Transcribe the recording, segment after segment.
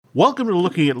Welcome to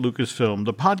Looking at Lucasfilm,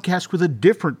 the podcast with a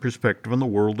different perspective on the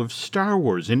world of Star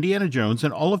Wars, Indiana Jones,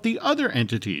 and all of the other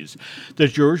entities that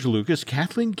George Lucas,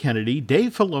 Kathleen Kennedy,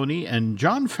 Dave Filoni, and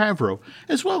Jon Favreau,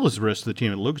 as well as the rest of the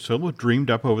team at Lucasfilm, have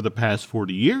dreamed up over the past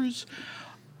 40 years.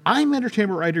 I'm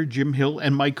entertainment writer Jim Hill,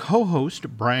 and my co-host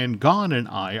Brian Gaughan and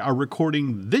I are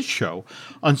recording this show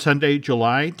on Sunday,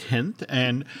 July 10th,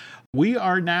 and we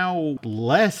are now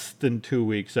less than 2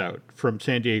 weeks out from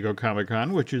San Diego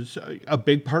Comic-Con, which is a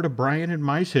big part of Brian and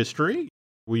my's history.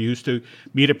 We used to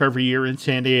meet up every year in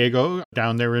San Diego,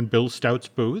 down there in Bill Stout's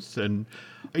booth. And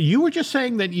you were just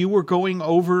saying that you were going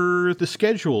over the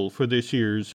schedule for this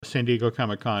year's San Diego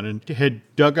Comic-Con and had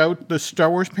dug out the Star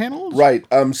Wars panels? Right.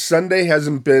 Sunday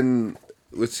hasn't been,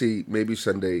 let's see, maybe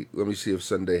Sunday. Let me see if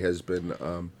Sunday has been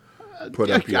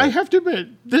put up yet. I have to admit,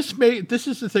 this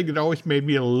is the thing that always made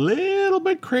me a little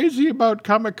bit crazy about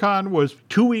Comic-Con was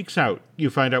 2 weeks out, you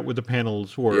find out what the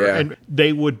panels were. Yeah. And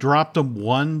they would drop them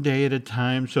one day at a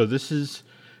time, so this is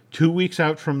 2 weeks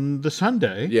out from the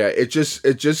Sunday. Yeah, it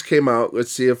just came out.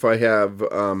 Let's see if I have,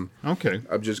 okay.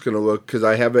 I'm just going to look, because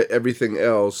I have everything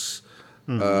else.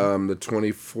 The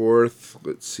 24th,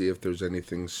 let's see if there's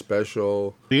anything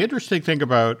special. The interesting thing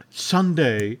about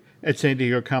Sunday at San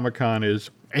Diego Comic-Con is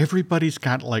everybody's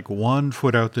got like 1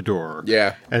 foot out the door.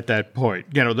 Yeah. At that point.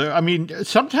 You know,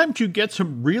 sometimes you get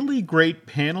some really great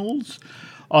panels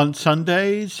on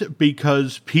Sundays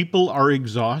because people are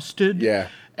exhausted. Yeah.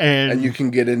 And you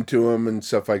can get into them and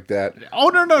stuff like that. Oh,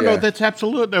 no, that's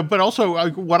absolutely. But also,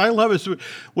 what I love is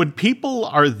when people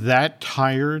are that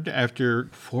tired after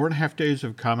 4.5 days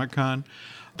of Comic-Con,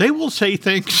 they will say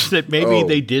things that maybe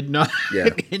they did not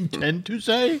intend to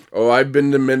say. Oh, I've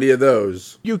been to many of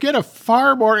those. You get a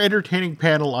far more entertaining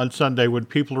panel on Sunday when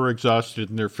people are exhausted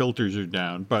and their filters are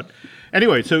down. But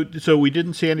anyway, so we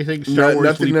didn't see anything Star Wars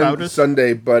nothing leap on out us?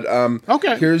 Sunday, but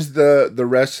okay. Here's the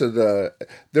rest of the.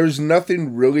 There's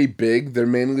nothing really big. They're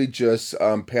mainly just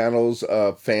panels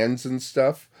of fans and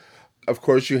stuff. Of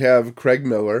course, you have Craig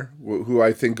Miller, who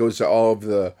I think goes to all of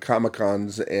the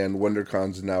Comic-Cons and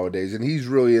WonderCons nowadays, and he's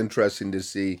really interesting to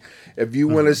see. If you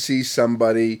want to see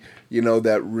somebody,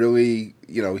 that really,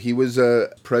 he was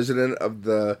a president of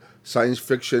the science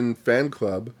fiction fan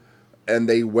club, and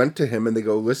they went to him and they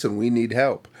go, listen, we need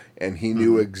help. And he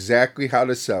knew exactly how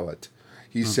to sell it.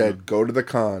 He said, go to the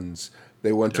cons.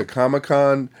 They went to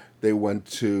Comic-Con, they went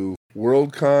to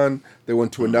WorldCon, they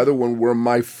went to another one where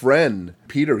my friend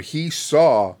Peter, he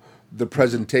saw the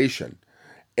presentation,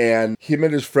 and him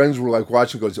and his friends were like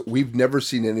watching, goes, we've never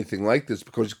seen anything like this,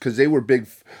 because they were big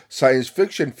science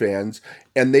fiction fans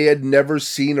and they had never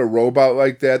seen a robot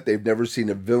like that. They've never seen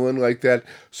a villain like that.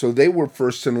 So they were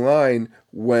first in line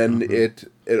when it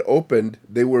opened.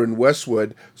 They were in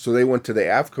Westwood, so they went to the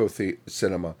AFCO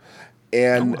cinema.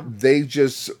 And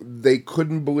they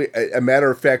couldn't believe, a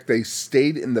matter of fact, they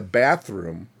stayed in the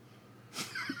bathroom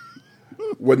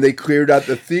when they cleared out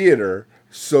the theater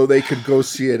so they could go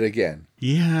see it again.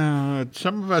 Yeah,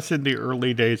 some of us in the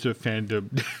early days of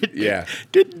fandom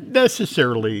didn't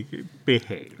necessarily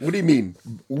behave. What do you mean?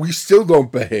 We still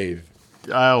don't behave.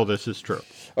 Oh, this is true.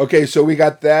 Okay, so we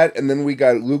got that, and then we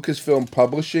got Lucasfilm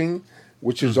Publishing,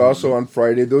 which is also on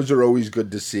Friday. Those are always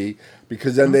good to see,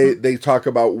 because then they talk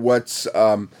about what's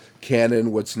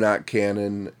canon, what's not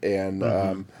canon, and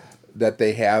that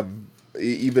they have,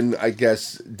 even, I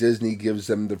guess, Disney gives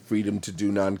them the freedom to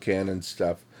do non-canon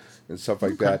stuff and stuff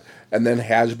like that. And then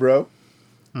Hasbro,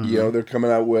 they're coming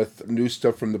out with new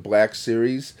stuff from the Black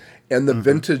Series and the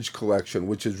Vintage Collection,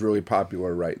 which is really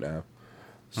popular right now.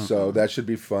 So that should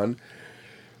be fun.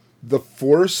 The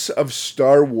Force of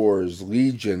Star Wars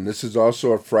Legion. This is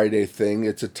also a Friday thing.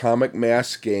 It's Atomic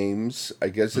Mass Games. I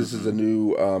guess this is a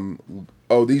new...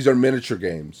 these are miniature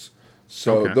games.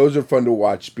 So those are fun to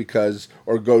watch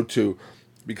go to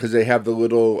because they have the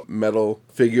little metal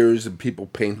figures and people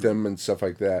paint them and stuff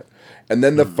like that. And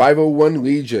then the 501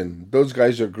 Legion. Those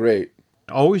guys are great.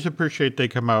 Always appreciate they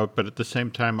come out, but at the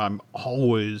same time, I'm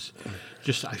always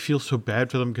I feel so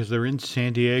bad for them because they're in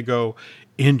San Diego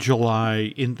in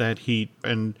July in that heat,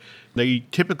 and they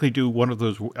typically do one of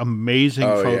those amazing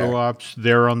photo ops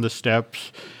there on the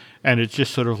steps, and it's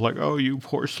just sort of like, oh, you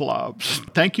poor slobs.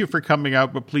 Thank you for coming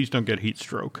out, but please don't get heat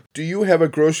stroke. Do you have a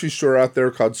grocery store out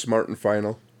there called Smart and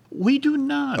Final? We do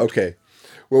not. Okay.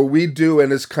 Well, we do,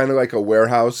 and it's kind of like a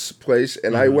warehouse place,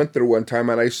 and I went there one time,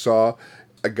 and I saw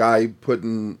a guy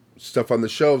putting stuff on the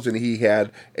shelves, and he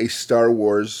had a Star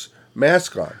Wars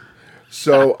mask on.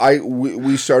 So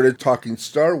we started talking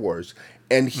Star Wars,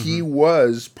 and he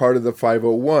was part of the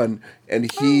 501, and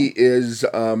he is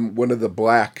one of the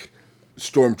black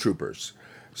stormtroopers.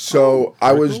 So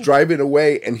I was cool. driving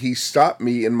away, and he stopped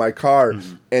me in my car,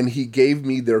 and he gave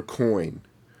me their coin,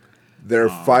 their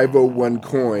 501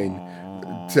 coin,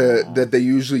 that they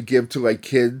usually give to like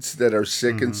kids that are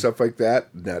sick and stuff like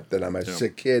that. Not that I'm a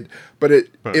sick kid, but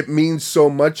it means so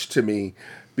much to me.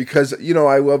 Because, I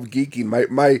love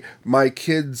geeking. My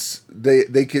kids,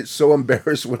 they get so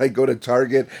embarrassed when I go to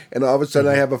Target and all of a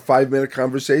sudden I have a 5-minute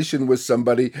conversation with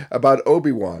somebody about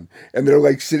Obi-Wan. And they're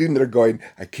like sitting there going,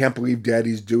 I can't believe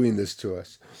Daddy's doing this to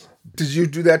us. Did you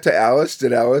do that to Alice?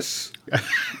 Did Alice?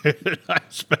 I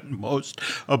spend most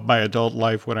of my adult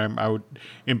life when I'm out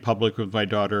in public with my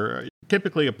daughter,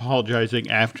 typically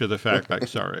apologizing after the fact, like,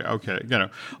 sorry, okay.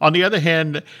 On the other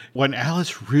hand, when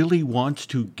Alice really wants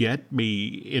to get me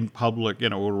in public,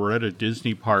 we're at a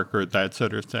Disney park or that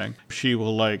sort of thing, she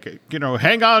will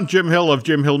hang on, Jim Hill of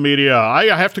Jim Hill Media. I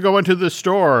have to go into the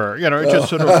store. It's just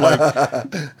sort of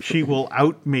like she will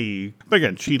out me. But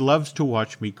again, she loves to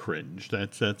watch me cringe.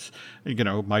 That's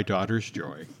my daughter's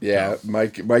joy. Yeah, my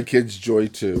kid's joy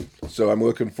too. So I'm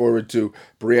looking forward to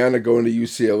Brianna going to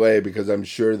UCLA because I'm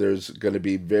sure there's going to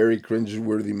be very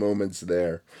cringeworthy moments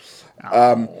there.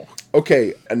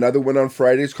 Okay, another one on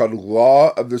Friday is called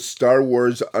Law of the Star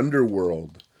Wars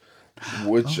Underworld,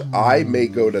 which I may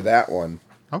go to that one.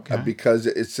 Okay. Because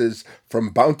it says, from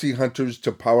bounty hunters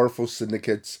to powerful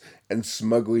syndicates and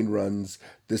smuggling runs,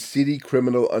 the seedy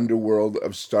criminal underworld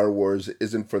of Star Wars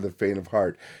isn't for the faint of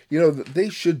heart. They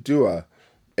should do a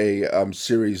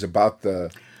series about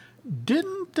the...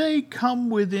 Didn't they come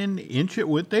within inches?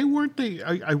 They weren't they?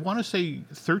 I want to say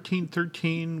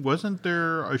 1313. Wasn't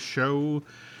there a show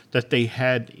that they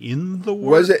had in the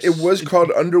works? It was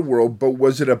called Underworld, but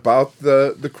was it about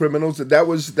the criminals? That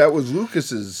was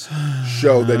Lucas's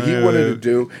show that he wanted to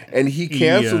do, and he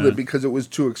canceled it because it was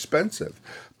too expensive.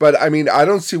 But I mean, I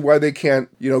don't see why they can't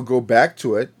go back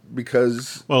to it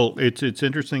because... Well, it's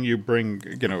interesting you bring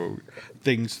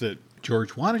things that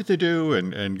George wanted to do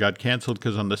and got canceled,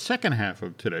 because on the second half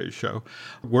of today's show,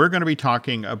 we're going to be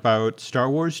talking about Star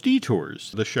Wars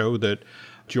Detours, the show that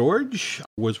George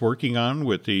was working on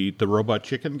with the Robot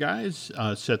Chicken guys,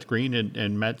 Seth Green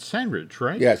and Matt Sandridge,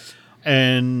 right? Yes.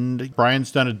 And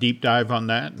Brian's done a deep dive on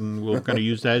that, and we're going to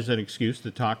use that as an excuse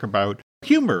to talk about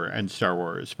humor and Star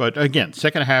Wars. But again,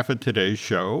 second half of today's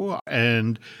show.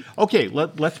 And okay,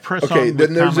 let's press on. Okay,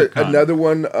 then there's Comic-Con. another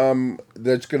one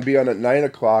that's going to be on at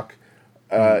 9:00.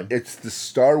 It's the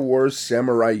Star Wars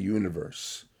Samurai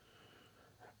Universe,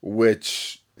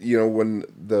 which, when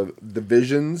the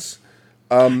Visions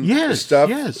stuff,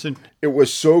 yes. And it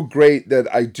was so great that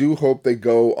I do hope they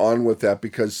go on with that,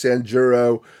 because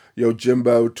Sanjuro,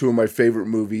 Yojimbo, two of my favorite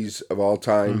movies of all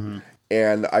time,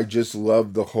 and I just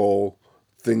love the whole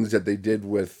things that they did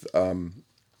with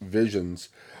Visions.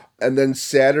 And then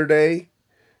Saturday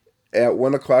at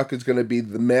 1:00 is going to be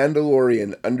The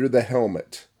Mandalorian Under the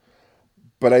Helmet.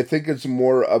 But I think it's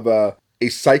more of a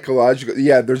psychological...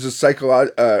 Yeah, there's a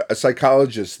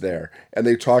psychologist there, and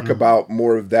they talk about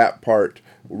more of that part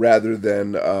rather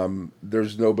than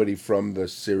there's nobody from the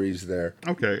series there.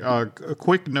 Okay, a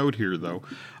quick note here, though.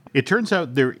 It turns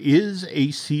out there is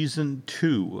a season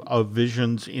 2 of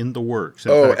Visions in the works.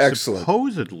 In fact, excellent.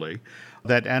 Supposedly,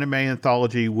 that anime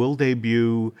anthology will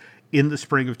debut in the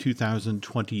spring of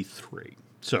 2023.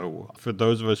 So for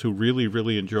those of us who really,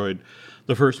 really enjoyed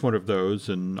the first one of those,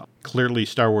 and clearly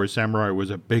Star Wars Samurai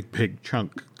was a big, big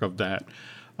chunk of that,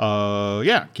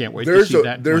 can't wait to see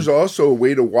that. There's also a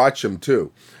way to watch them,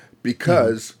 too,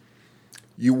 because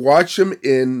you watch them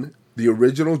in the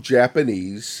original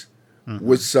Japanese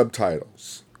with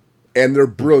subtitles, and they're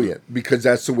brilliant because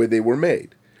that's the way they were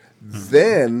made.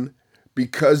 Then,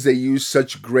 because they use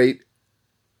such great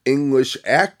English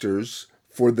actors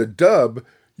for the dub,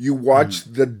 you watch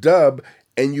the dub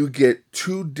and you get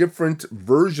two different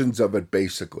versions of it,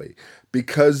 basically,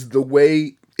 because the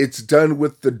way it's done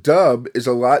with the dub is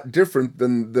a lot different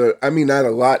than not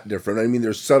a lot different. I mean,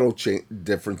 there's subtle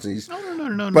differences.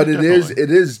 No, but it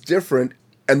definitely. is different,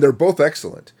 and they're both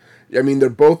excellent. I mean, they're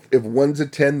both, if one's a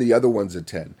 10, the other one's a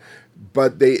 10.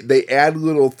 But they add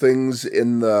little things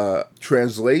in the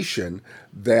translation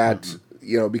that,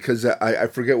 because I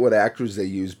forget what actors they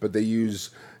use, but they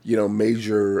use,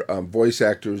 major voice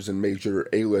actors and major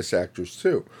A-list actors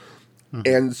too.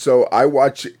 And so I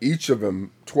watch each of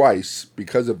them twice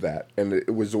because of that. And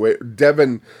it was the way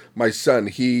Devin, my son,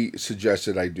 he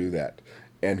suggested I do that,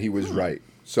 and he was right.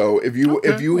 So if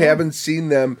you haven't seen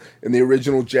them in the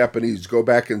original Japanese, go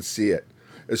back and see it,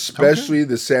 especially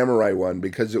the Samurai one,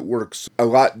 because it works a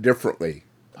lot differently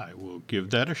I will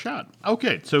give that a shot.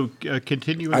 Okay, so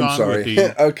continuing I'm on sorry. with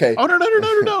the. Okay. Oh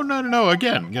no!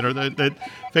 Again, that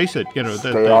face it. Stay on there's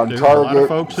a lot of target.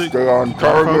 folks. Stay on A lot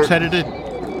of folks target. headed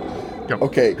in. Go.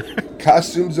 Okay,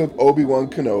 costumes of Obi-Wan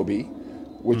Kenobi,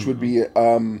 which would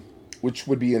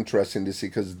be interesting to see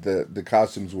because the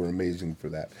costumes were amazing for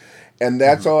that. And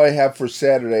that's all I have for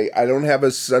Saturday. I don't have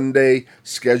a Sunday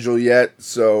schedule yet,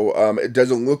 so it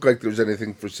doesn't look like there's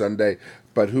anything for Sunday,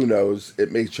 but who knows?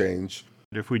 It may change.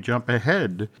 If we jump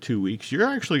ahead 2 weeks, you're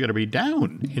actually going to be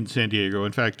down in San Diego.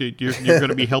 In fact, you're going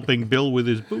to be helping Bill with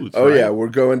his booth. Oh, right? yeah, we're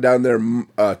going down there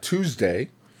Tuesday.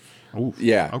 Oof.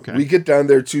 Yeah, Okay. we get down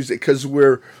there Tuesday because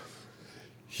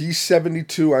he's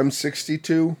 72, I'm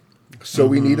 62, so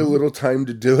we need a little time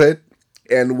to do it.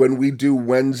 And when we do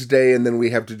Wednesday and then we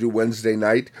have to do Wednesday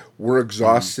night, we're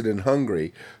exhausted and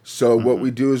hungry. So what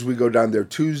we do is we go down there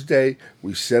Tuesday,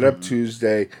 we set up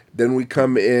Tuesday, then we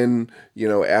come in,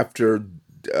 after,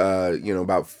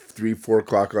 about 3, 4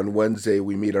 o'clock on Wednesday,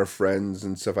 we meet our friends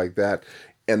and stuff like that.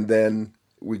 And then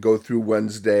we go through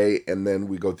Wednesday and then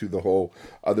we go through the whole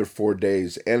other 4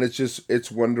 days. And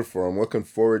it's wonderful. I'm looking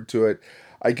forward to it.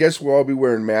 I guess we'll all be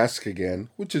wearing masks again,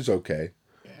 which is okay.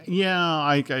 Yeah,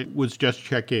 I was just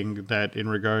checking that in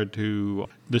regard to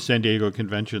the San Diego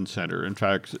Convention Center. In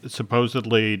fact,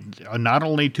 supposedly, not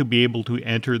only to be able to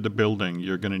enter the building,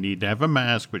 you're going to need to have a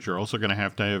mask, but you're also going to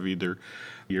have either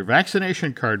your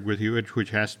vaccination card with you,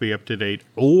 which has to be up to date,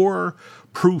 or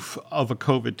proof of a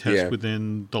COVID test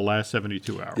within the last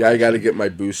 72 hours. Yeah, I got to get my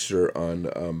booster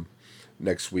on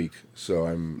next week, so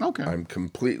I'm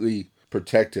completely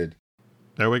protected.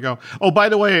 There we go. Oh, by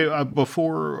the way,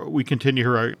 before we continue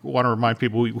here, I want to remind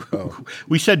people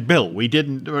we said Bill. We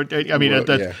didn't. I mean,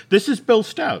 this is Bill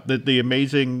Stout, the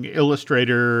amazing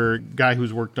illustrator guy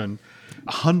who's worked on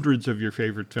hundreds of your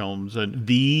favorite films, and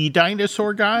the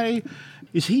dinosaur guy.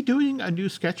 Is he doing a new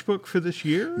sketchbook for this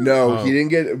year? No, he didn't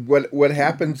get. What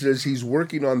happens is he's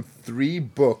working on 3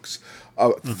 books,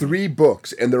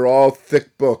 and they're all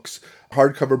thick books,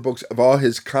 hardcover books of all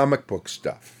his comic book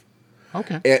stuff.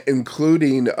 Okay.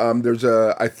 Including,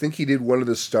 I think he did one of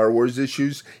the Star Wars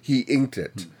issues. He inked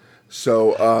it.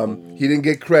 So he didn't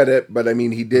get credit, but I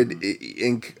mean, he did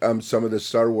ink some of the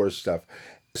Star Wars stuff.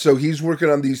 So he's working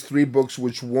on these 3 books,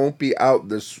 which won't be out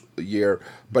this year,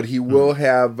 but he will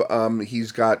have,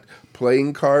 he's got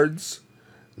playing cards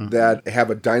that have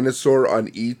a dinosaur on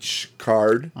each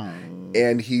card.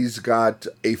 And he's got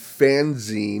a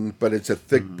fanzine, but it's a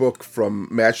thick book from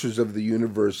Masters of the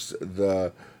Universe,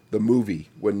 the movie,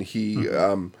 when he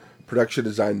production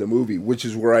designed the movie, which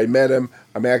is where I met him.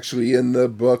 I'm actually in the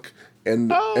book,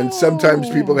 and sometimes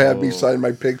people have me sign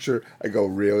my picture. I go,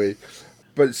 really?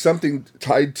 But something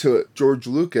tied to George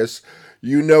Lucas,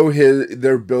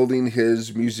 they're building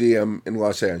his museum in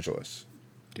Los Angeles.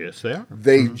 Yes, they are.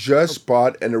 They just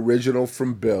bought an original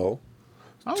from Bill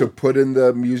to put in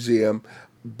the museum.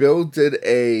 Bill did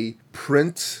a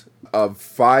print of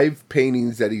 5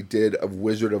 paintings that he did of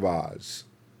Wizard of Oz.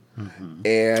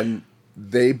 And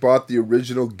they bought the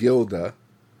original Gilda,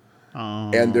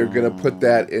 and they're going to put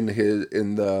that in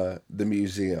the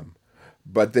museum.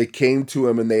 But they came to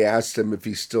him and they asked him if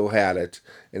he still had it,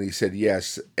 and he said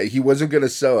yes. He wasn't going to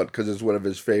sell it because it's one of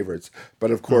his favorites.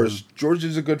 But of course, George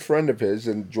is a good friend of his,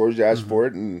 and George asked for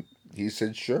it, and he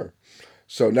said sure.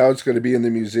 So now it's going to be in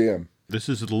the museum. This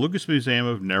is the Lucas Museum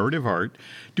of Narrative Art.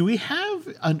 Do we have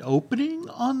an opening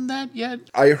on that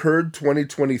yet? I heard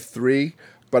 2023.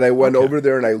 But I went over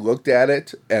there and I looked at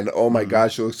it, and oh my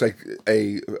gosh, it looks like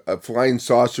a flying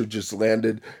saucer just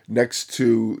landed next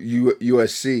to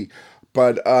USC.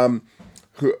 But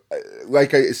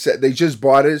like I said, they just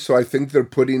bought it, so I think they're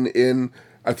putting in.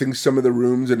 I think some of the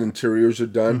rooms and interiors are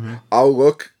done. I'll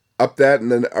look up that, and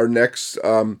then our next,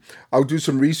 I'll do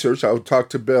some research. I'll talk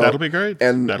to Bill. That'll be great.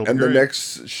 And the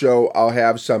next show I'll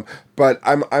have some. But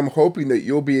I'm hoping that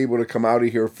you'll be able to come out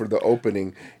of here for the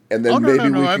opening. And then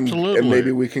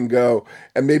maybe we can go,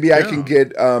 and maybe I can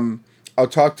get. I'll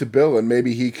talk to Bill, and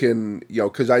maybe he can,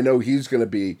 because I know he's going to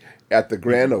be at the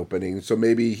grand opening, so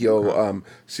maybe he'll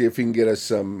see if he can get us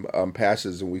some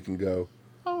passes, and we can go.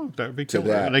 Oh, that would be cool.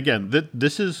 And again,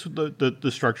 this is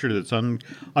the structure that's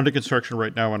under construction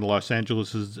right now in Los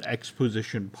Angeles'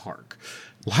 Exposition Park.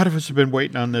 A lot of us have been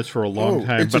waiting on this for a long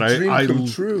time, it's a dream come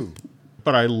true.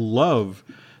 But I love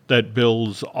that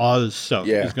Bill's Oz stuff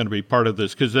is going to be part of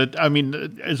this. Because,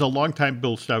 as a longtime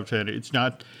Bill Stout fan, it's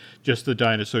not just the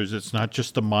dinosaurs. It's not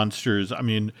just the monsters. I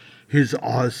mean, his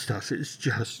Oz stuff is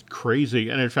just crazy.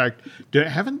 And in fact,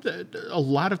 haven't a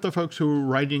lot of the folks who are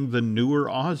writing the newer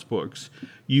Oz books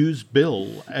use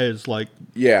Bill as,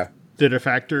 the de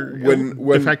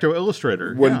facto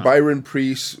illustrator. When Byron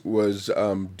Priest was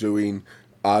doing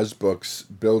Oz books,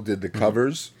 Bill did the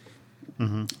covers.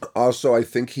 Mm-hmm. Also, I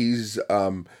think he's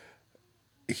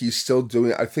still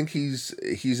doing. I think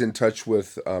he's in touch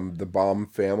with the Baum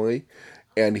family,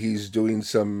 and he's doing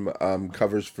some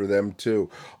covers for them too.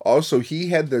 Also, he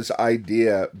had this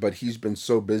idea, but he's been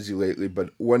so busy lately. But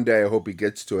one day, I hope he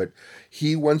gets to it.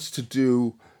 He wants to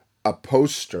do a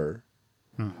poster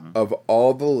of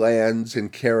all the lands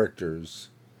and characters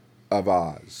of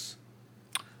Oz,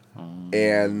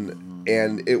 and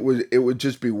it would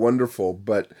just be wonderful.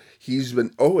 But he's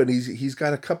been and he's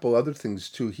got a couple other things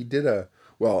too. He did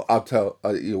well, I'll tell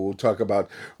we'll talk about.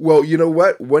 Well, you know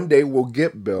what? One day we'll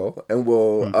get Bill and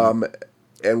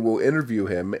we'll interview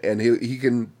him, and he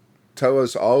can tell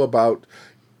us all about.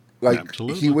 Like,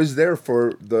 absolutely. He was there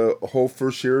for the whole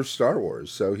first year of Star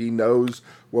Wars, so he knows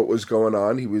what was going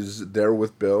on. He was there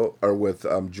with Bill or with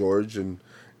George and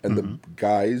the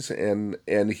guys, and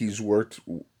he's worked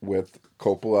with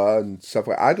Coppola and stuff.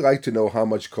 I'd like to know how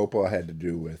much Coppola had to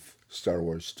do with Star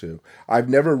Wars too. I've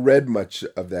never read much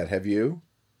of that. Have you?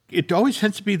 It always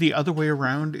tends to be the other way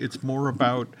around. It's more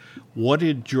about what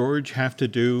did George have to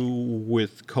do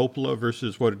with Coppola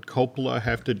versus what did Coppola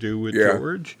have to do with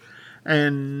George.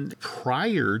 And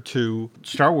prior to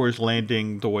Star Wars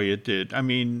landing the way it did, I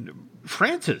mean,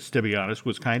 Francis, to be honest,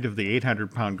 was kind of the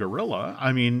 800-pound gorilla.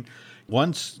 I mean,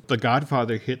 once The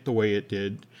Godfather hit the way it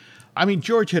did, I mean,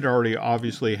 George had already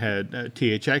obviously had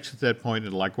THX at that point,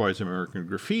 and likewise American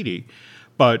Graffiti.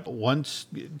 But once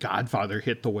Godfather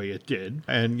hit the way it did,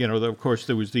 and, of course,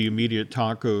 there was the immediate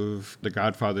talk of The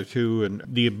Godfather 2 and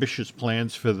the ambitious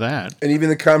plans for that. And even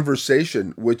The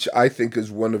Conversation, which I think is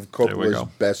one of Coppola's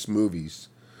best movies,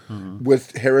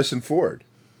 with Harrison Ford.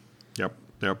 Yep.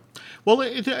 Well,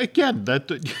 again,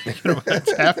 that's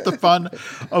half the fun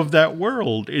of that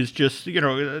world is just,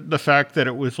 the fact that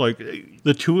it was like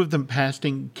the two of them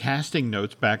passing casting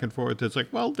notes back and forth. It's like,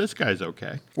 well, this guy's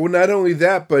okay. Well, not only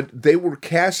that, but they were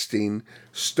casting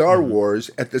Star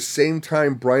Wars at the same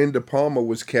time Brian De Palma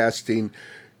was casting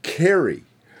Carrie.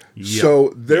 Yep.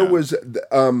 So there was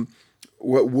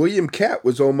what William Catt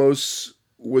was almost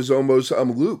Luke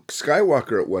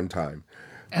Skywalker at one time.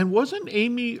 And wasn't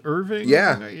Amy Irving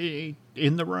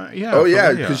in the run? Yeah. Oh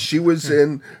yeah, because she was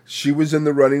in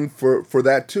the running for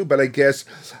that too. But I guess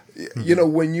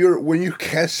when you're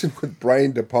casting with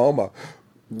Brian De Palma,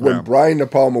 Brian De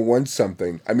Palma wants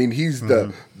something. I mean, he's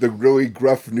the really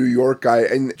gruff New York guy,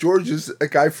 and George is a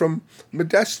guy from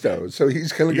Modesto, so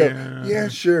he's gonna go, yeah,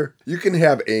 sure, you can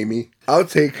have Amy. I'll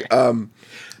take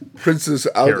Princess.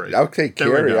 I'll take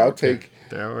Carrie. I'll take.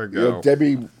 There we go.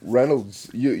 Debbie Reynolds.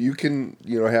 You can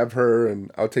have her,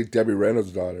 and I'll take Debbie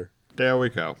Reynolds' daughter. There we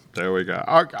go.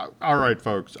 All right,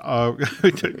 folks.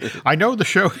 I know the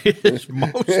show is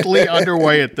mostly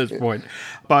underway at this point,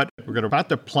 but we're about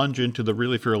to plunge into the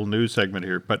Really Feral News segment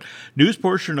here. But news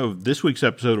portion of this week's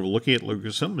episode of Looking at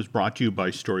Lucasfilm is brought to you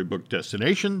by Storybook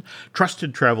Destination,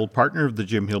 trusted travel partner of the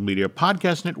Jim Hill Media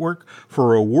Podcast Network.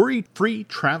 For a worry-free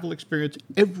travel experience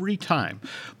every time,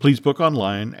 please book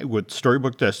online with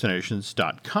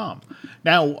StorybookDestinations.com.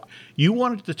 Now, you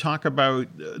wanted to talk about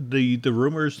the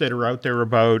rumors that are out there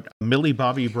about Millie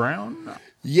Bobby Brown?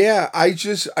 Yeah, I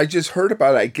just heard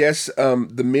about it. I guess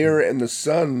the Mirror and the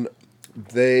Sun,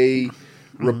 they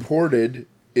reported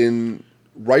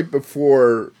right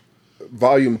before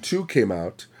Volume 2 came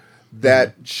out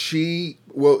that it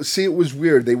was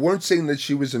weird. They weren't saying that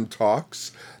she was in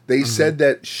talks. They said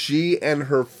that she and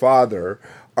her father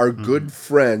are good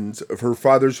friends. Her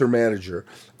father's her manager,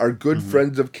 are good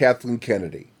friends of Kathleen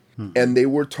Kennedy. And they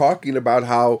were talking about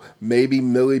how maybe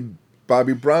Millie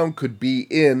Bobby Brown could be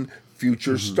in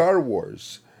future Star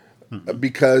Wars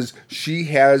because she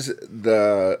has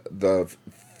the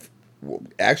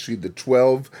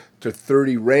 12 to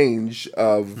 30 range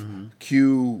of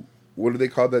Q. What do they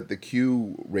call that? The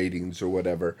Q ratings or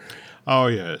whatever. Oh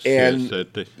yes,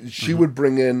 and she would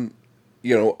bring in,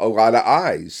 a lot of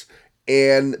eyes.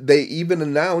 And they even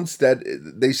announced that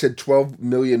they said 12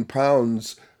 million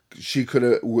pounds. She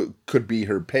could be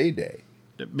her payday.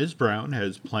 Ms. Brown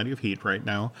has plenty of heat right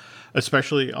now,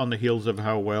 especially on the heels of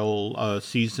how well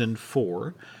season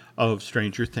 4 of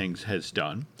Stranger Things has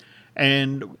done.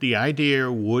 And the idea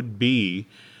would be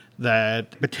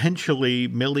that potentially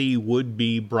Millie would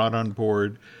be brought on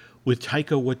board with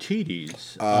Taika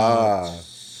Waititi's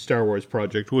Star Wars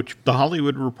project, which The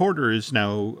Hollywood Reporter is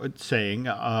now saying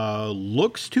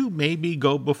looks to maybe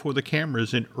go before the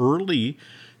cameras in early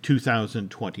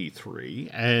 2023.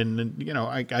 And,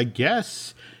 I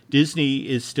guess Disney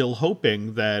is still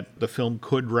hoping that the film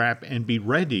could wrap and be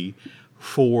ready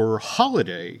for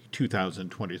holiday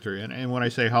 2023. And when I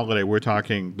say holiday, we're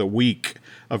talking the week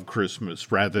of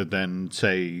Christmas rather than,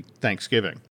 say,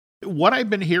 Thanksgiving. What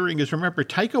I've been hearing is, remember,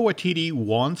 Taika Waititi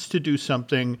wants to do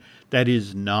something that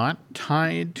is not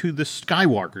tied to the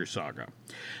Skywalker saga.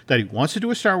 That he wants to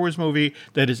do a Star Wars movie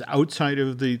that is outside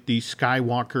of the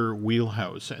Skywalker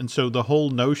wheelhouse. And so the whole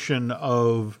notion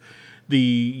of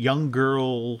the young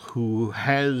girl who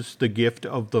has the gift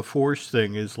of the Force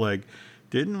thing is like,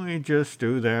 didn't we just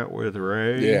do that with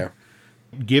Rey? Yeah.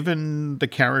 Given the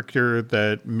character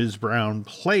that Ms. Brown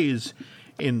plays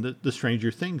in the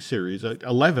Stranger Things series,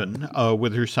 11,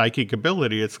 with her psychic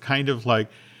ability, it's kind of like,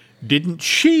 didn't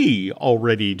she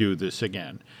already do this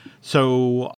again?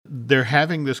 So they're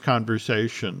having this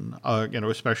conversation,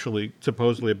 especially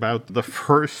supposedly about the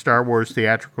first Star Wars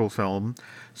theatrical film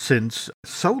since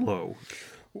Solo.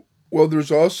 Well,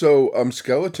 there's also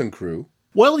Skeleton Crew.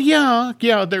 Well, yeah,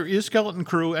 there is Skeleton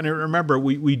Crew, and remember,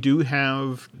 we do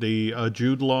have the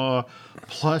Jude Law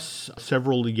plus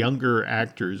several younger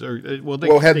actors.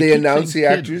 Have they announced the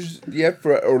actors yet,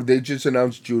 or they just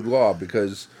announced Jude Law?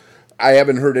 Because I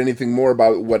haven't heard anything more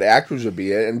about what actors would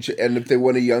be, and if they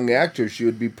want a young actor, she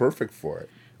would be perfect for it.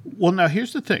 Well, now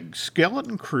here's the thing: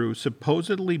 Skeleton Crew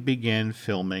supposedly began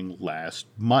filming last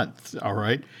month. All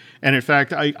right, and in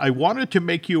fact, I wanted to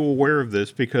make you aware of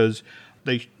this because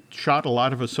they shot a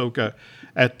lot of Ahsoka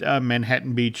at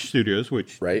Manhattan Beach Studios,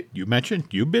 which you mentioned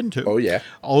you've been to. Oh, yeah.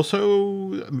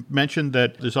 Also mentioned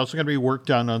that there's also going to be work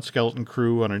done on Skeleton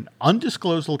Crew on an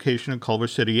undisclosed location in Culver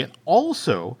City, and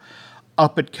also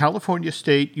up at California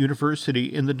State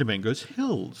University in the Domingos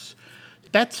Hills.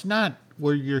 That's not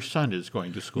where your son is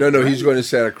going to school. No, he's going to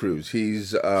Santa Cruz. He's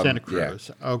Santa Cruz.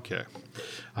 Yeah. Okay.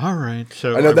 All right.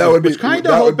 So I know that would be kind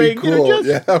of hoping, cool.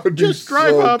 Just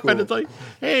drive up and it's like,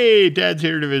 hey, Dad's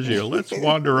here to visit you. Let's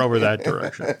wander over that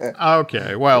direction.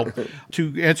 Okay. Well,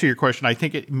 to answer your question, I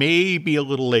think it may be a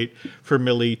little late for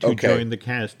Millie to join the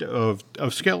cast of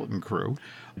Skeleton Crew.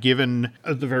 Given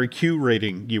the very Q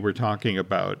rating you were talking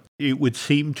about, it would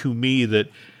seem to me that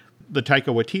the Taika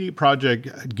Waititi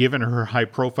project, given her high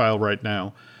profile right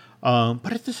now,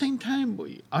 but at the same time,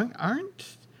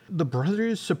 aren't the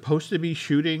brothers supposed to be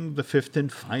shooting the 5th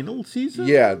and final season?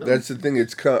 Yeah, that's the thing.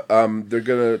 It's they're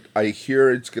gonna. I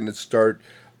hear it's gonna start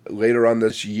later on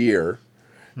this year,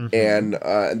 and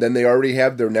then they already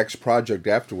have their next project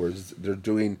afterwards. They're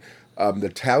doing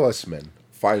the Talisman.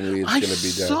 Finally, it's going to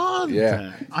be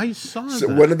done. I saw that. So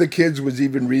one of the kids was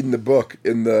even reading the book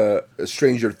in the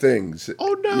Stranger Things.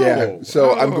 Oh, no. Yeah.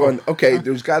 So I'm going, okay,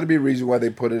 there's got to be a reason why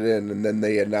they put it in. And then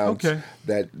they announced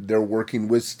that they're working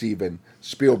with Steven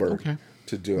Spielberg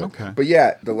to do it. Okay. But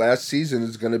yeah, the last season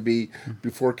is going to be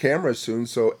before camera soon.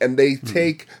 And they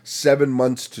take 7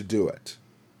 months to do it.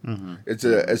 Mm-hmm. It's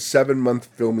a 7-month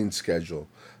filming schedule.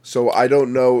 So I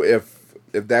don't know if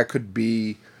that could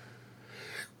be...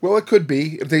 Well, it could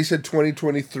be. If they said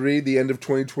 2023, the end of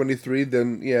 2023,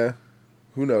 then, yeah,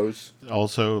 who knows?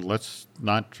 Also, let's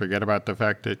not forget about the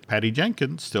fact that Patty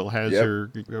Jenkins still has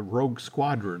her Rogue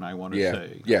Squadron, I want to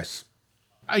say. Yes.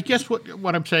 I guess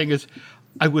what I'm saying is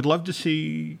I would love to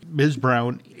see Ms.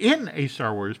 Brown in a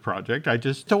Star Wars project. I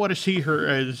just don't want to see her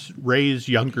as Rey's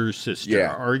younger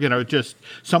sister or, just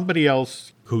somebody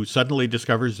else who suddenly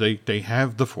discovers they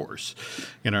have the Force.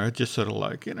 Just sort of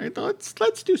like,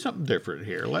 let's do something different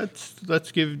here.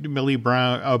 Let's give Bobby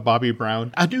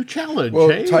Brown a new challenge. Well,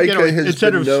 Taika has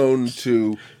been known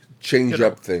to change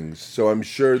up things, so I'm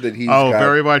sure that he's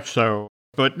very much so.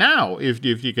 But now, if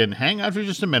you can hang out for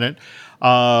just a minute,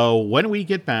 when we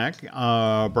get back,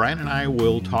 Brian and I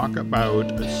will talk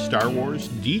about Star Wars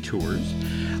detours,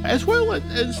 as well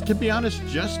as, to be honest,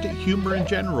 just humor in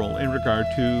general in regard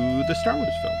to the Star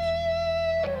Wars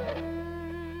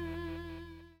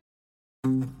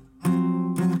films.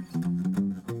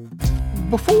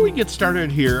 Before we get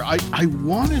started here, I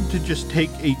wanted to just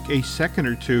take a second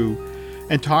or two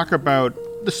and talk about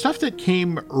the stuff that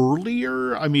came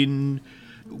earlier. I mean,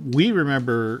 we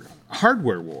remember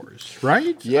Hardware Wars,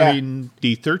 right? Yeah. I mean,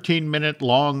 the 13-minute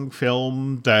long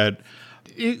film that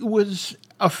it was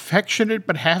affectionate,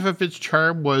 but half of its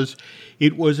charm was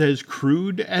it was as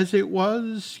crude as it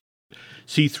was.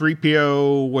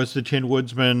 C-3PO was the Tin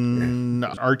Woodsman.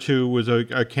 R2 was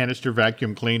a canister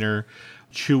vacuum cleaner.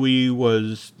 Chewie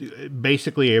was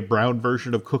basically a brown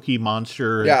version of Cookie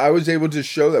Monster. Yeah, I was able to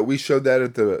show that. We showed that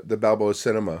at the Balboa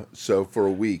Cinema, so for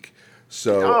a week.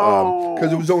 So,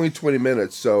 because it was only 20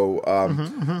 minutes, so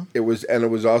it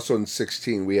was also in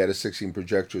 16. We had a 16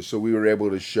 projector, so we were able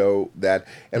to show that.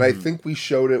 And I think we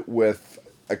showed it with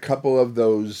a couple of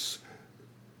those,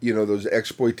 those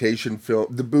exploitation film,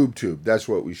 the Boob Tube. That's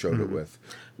what we showed it with,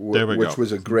 which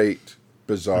was a great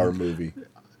bizarre movie.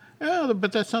 Yeah,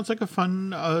 but that sounds like a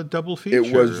fun double feature.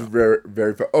 It was very,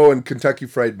 very fun. Oh, and Kentucky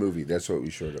Fried Movie. That's what we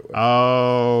showed it with.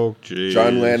 Oh, geez.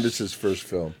 John Landis' first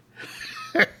film.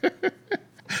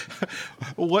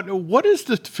 What is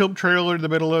the film trailer in the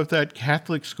middle of that?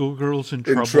 Catholic schoolgirls in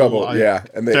trouble. In trouble, yeah.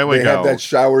 And they had that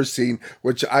shower scene,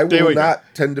 which I will not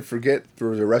tend to forget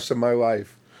for the rest of my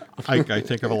life. I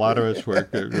think of a lot of us who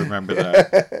remember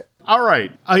that. All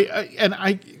right.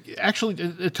 I actually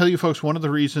tell you folks, one of the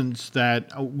reasons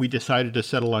that we decided to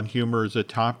settle on humor as a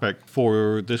topic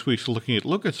for this week's Looking at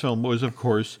Lucasfilm was, of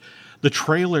course, the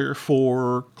trailer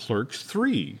for Clerks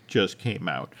 3 just came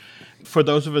out. For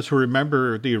those of us who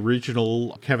remember the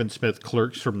original Kevin Smith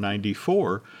Clerks from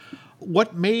 '94,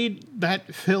 what made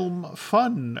that film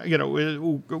fun?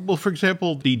 Well, for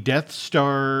example, the Death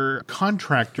Star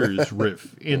contractors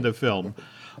riff in the film,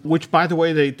 which, by the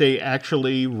way, they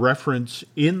actually reference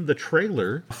in the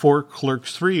trailer for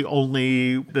Clerks 3,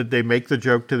 only that they make the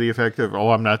joke to the effect of, oh,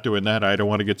 I'm not doing that. I don't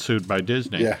want to get sued by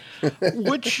Disney. Yeah.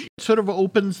 Which sort of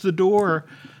opens the door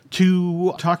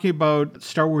to talking about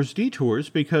Star Wars Detours,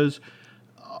 because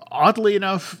oddly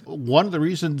enough, one of the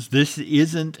reasons this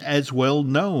isn't as well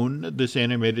known, this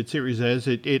animated series, as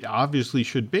it obviously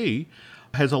should be,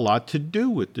 has a lot to do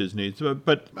with Disney.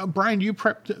 But Brian, you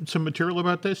prepped some material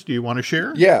about this. Do you want to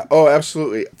share? Yeah. Oh,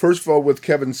 absolutely. First of all, with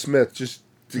Kevin Smith, just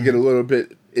to get a little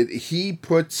bit, he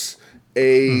puts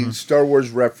a Star Wars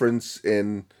reference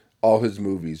in all his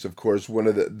movies. Of course, one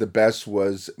of the best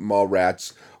was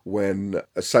Mallrats, when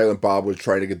Silent Bob was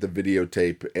trying to get the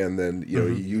videotape, and then he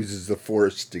uses the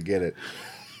Force to get it.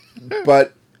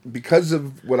 But because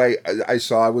of what I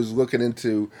saw, I was looking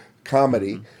into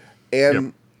comedy,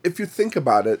 and if you think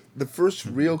about it, the first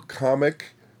real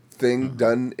comic thing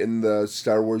done in the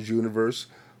Star Wars universe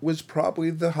was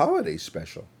probably the holiday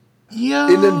special. Yeah.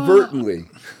 Inadvertently.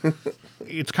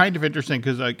 It's kind of interesting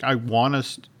because I want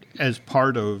us, as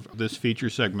part of this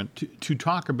feature segment, to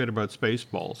talk a bit about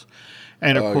Spaceballs.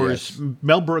 And, of course, yes,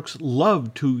 Mel Brooks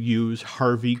loved to use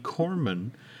Harvey Korman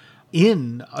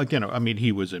in,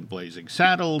 he was in Blazing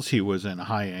Saddles, he was in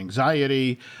High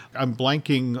Anxiety. I'm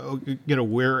blanking,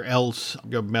 where else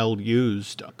Mel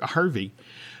used Harvey.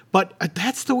 But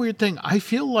that's the weird thing. I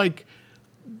feel like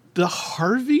the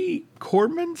Harvey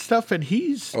Korman stuff, and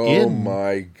he's in... Oh,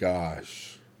 my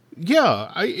gosh.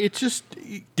 Yeah, it's just...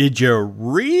 Did you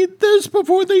read this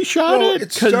before they shot it?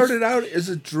 It started out as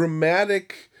a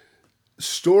dramatic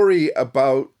story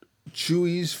about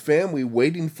Chewie's family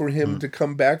waiting for him to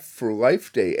come back for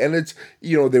Life Day. And it's,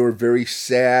 they were very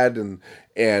sad, and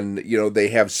they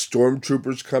have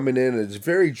stormtroopers coming in, and it's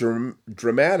very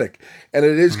dramatic. And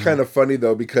it is kind of funny,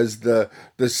 though, because the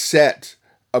set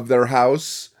of their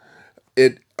house,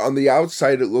 on the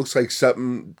outside, it looks like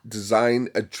something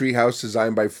a treehouse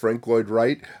designed by Frank Lloyd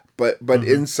Wright, but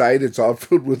inside it's all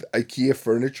filled with IKEA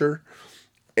furniture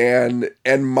and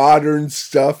modern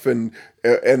stuff, and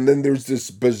then there's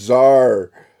this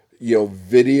bizarre,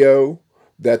 video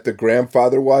that the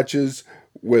grandfather watches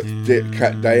with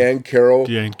Diane Carroll,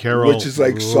 which is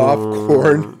like soft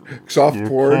porn.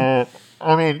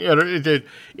 I mean,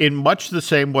 in much the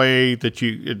same way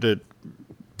that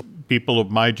people of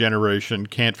my generation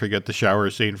can't forget the shower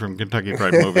scene from Kentucky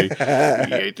Fried Movie.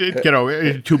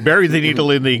 To bury the needle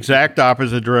in the exact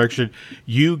opposite direction,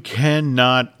 you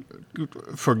cannot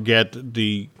forget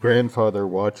the grandfather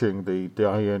watching the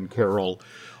Diane Carroll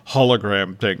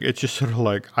hologram thing. It's just sort of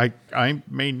like, I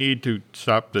may need to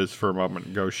stop this for a moment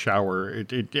and go shower,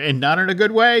 and not in a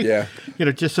good way. Yeah.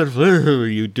 Just sort of,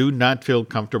 you do not feel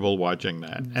comfortable watching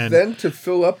that. And then to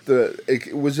fill up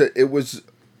it was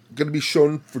going to be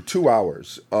shown for 2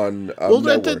 hours on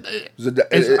network.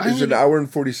 It's an hour and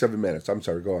 47 minutes. I'm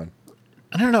sorry, go on.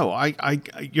 I don't know.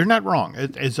 You're not wrong.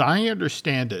 As I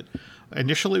understand it,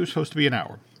 initially it was supposed to be an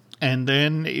hour. And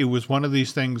then it was one of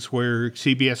these things where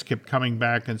CBS kept coming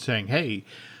back and saying, hey,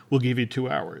 we'll give you 2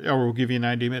 hours, or we'll give you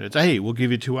 90 minutes. Hey, we'll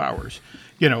give you 2 hours.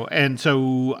 And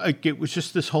so it was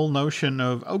just this whole notion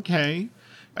of, okay.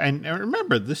 And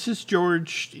remember, this is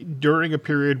George during a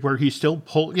period where he still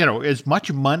as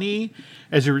much money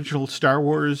as original Star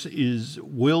Wars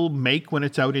will make when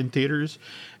it's out in theaters.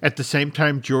 At the same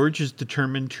time, George is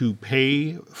determined to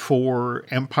pay for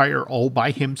Empire all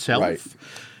by himself. Right.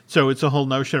 So it's a whole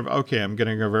notion of, okay, I'm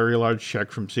getting a very large check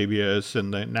from CBS,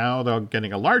 and then now they're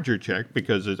getting a larger check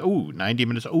because it's, 90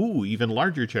 minutes, even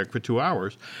larger check for 2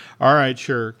 hours. All right,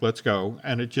 sure, let's go.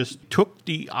 And it just took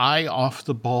the eye off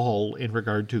the ball in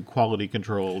regard to quality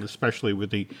control, especially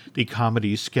with the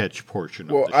comedy sketch portion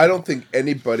of it. Well, I don't think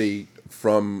anybody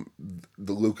from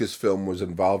the Lucasfilm was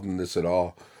involved in this at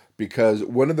all, because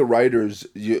one of the writers,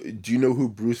 do you know who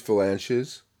Bruce Vilanch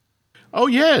is? Oh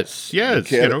yes,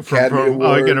 yes. You know, Academy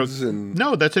Awards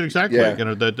no, that's it exactly. Yeah.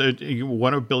 You know,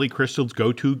 one of Billy Crystal's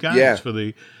go-to guys Yeah. for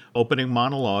the opening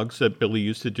monologues that Billy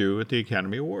used to do at the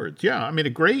Academy Awards. Yeah, I mean, a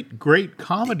great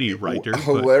comedy writer.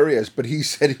 hilarious. But he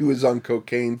said he was on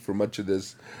cocaine for much of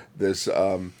this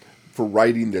for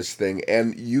writing this thing,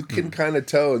 and you can kind of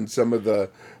tell in some of the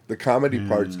comedy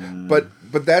parts. But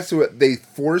that's what they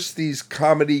force these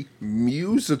comedy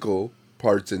musical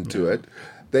parts into it.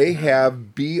 They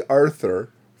have B. Arthur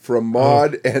from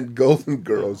Maude and Golden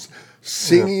Girls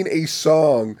singing a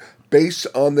song based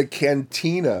on the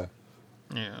Cantina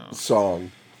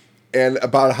song and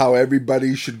about how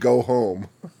everybody should go home.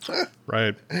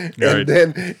 Right.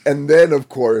 And then of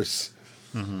course,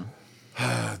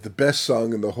 the best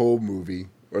song in the whole movie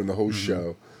or in the whole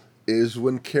show is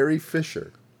when Carrie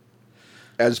Fisher,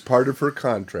 as part of her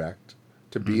contract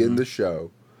to be in the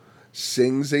show,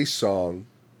 sings a song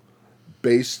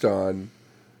based on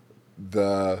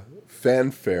the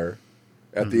fanfare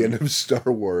at the end of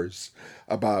Star Wars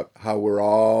about how we're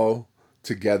all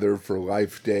together for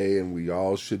Life Day and we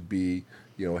all should be,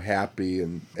 happy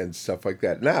and stuff like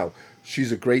that. Now,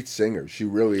 she's a great singer. She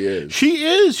really is. She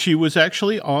is. She was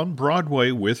actually on Broadway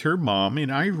with her mom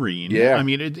in Irene. Yeah. I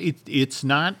mean, it's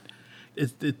not...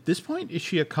 At this point, is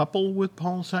she a couple with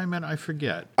Paul Simon? I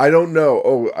forget. I don't know.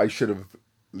 Oh, I should have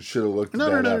looked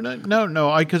that up.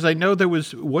 No. Because I know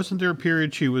wasn't there a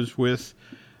period she was with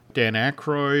Dan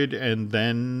Aykroyd, and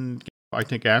then I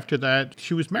think after that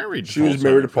she was married. She was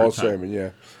married to Paul Simon, yeah.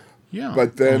 Yeah.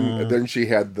 But then she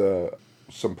had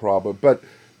some problem.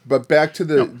 But back to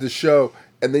the show,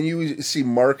 and then you see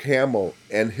Mark Hamill,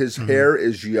 and his hair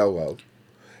is yellow,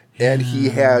 and he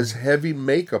has heavy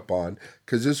makeup on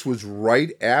because this was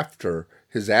right after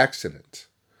his accident,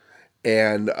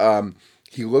 and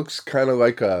he looks kind of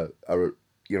like a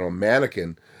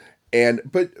mannequin,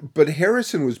 but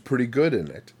Harrison was pretty good in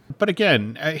it. But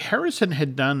again, Harrison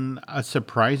had done a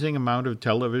surprising amount of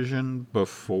television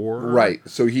before, right?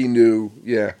 So he knew,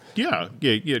 yeah.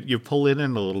 You pull it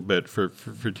in a little bit for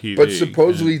TV. But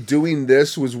supposedly doing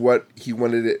this was what he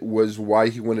wanted. It was why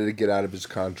he wanted to get out of his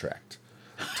contract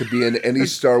to be in any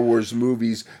Star Wars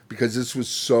movies, because this was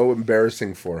so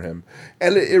embarrassing for him.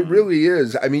 And it really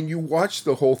is. I mean, you watch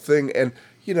the whole thing and,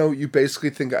 you basically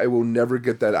think, I will never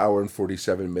get that hour and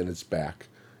 47 minutes back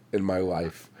in my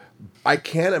life. I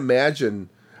can't imagine.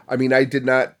 I mean, I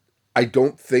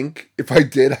don't think, if I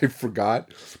did, I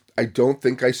forgot. I don't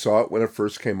think I saw it when it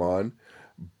first came on.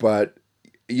 But,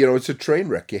 it's a train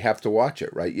wreck. You have to watch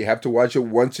it, right? You have to watch it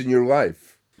once in your life.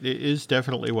 It is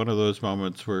definitely one of those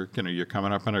moments where, you're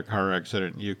coming up in a car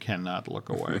accident and you cannot look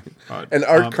away. And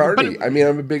Art Carney. I'm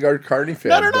a big Art Carney fan.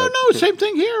 No. Same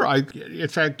thing here. In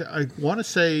fact, I want to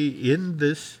say in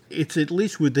this, it's at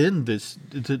least within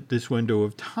this window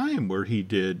of time where he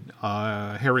did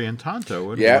Harry and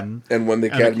Tonto. And won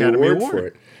the Academy Award for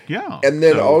it. Yeah. And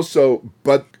then also,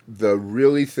 but the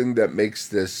really thing that makes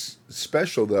this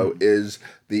special, though, is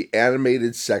the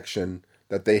animated section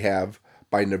that they have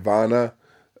by Nirvana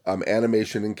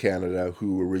Animation in Canada,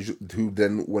 who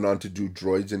then went on to do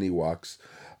Droids and Ewoks.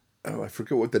 Oh, I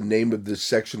forget what the name of this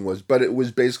section was, but it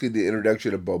was basically the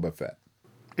introduction of Boba Fett.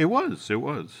 It was.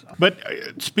 But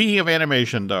speaking of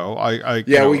animation, though, we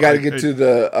got to get to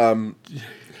the.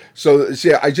 So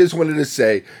I just wanted to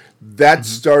say that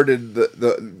started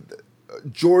the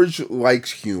George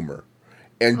likes humor,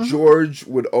 and George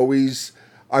would always.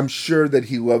 I'm sure that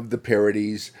he loved the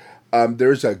parodies.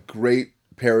 There's a great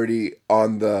parody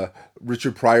on the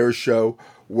Richard Pryor show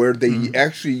where they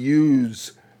actually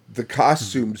use the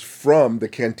costumes from the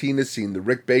Cantina scene, the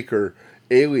Rick Baker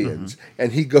aliens,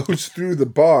 and he goes through the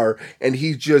bar and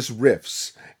he just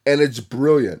riffs, and it's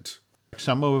brilliant.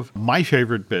 Some of my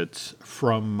favorite bits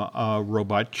from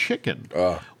Robot Chicken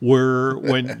were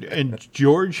when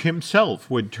George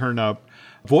himself would turn up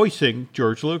voicing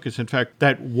George Lucas. In fact,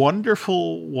 that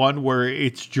wonderful one where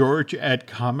it's George at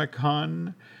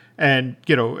Comic-Con and,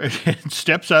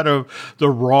 steps out of the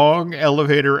wrong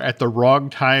elevator at the wrong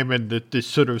time, and this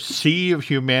sort of sea of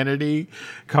humanity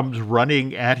comes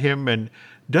running at him. And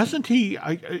doesn't he?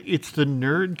 It's the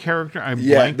nerd character.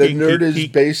 The nerd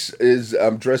is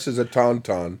dressed as a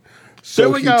tauntaun.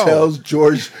 So he tells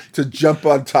George to jump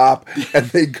on top, and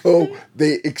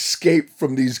they escape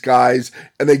from these guys,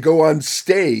 and they go on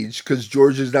stage because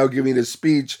George is now giving a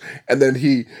speech, and then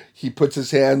he puts his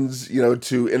hands,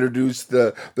 to introduce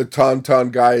the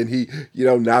tauntaun guy, and he,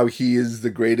 now he is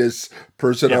the greatest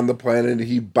person on the planet, and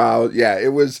he bows. Yeah,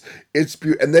 it's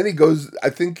beautiful. And then I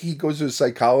think he goes to a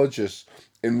psychologist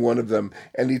in one of them,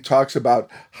 and he talks about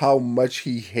how much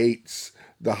he hates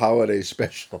the holiday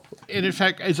special. And in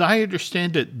fact, as I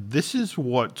understand it, this is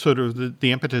what sort of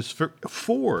the impetus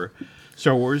for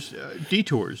Star Wars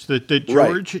Detours. That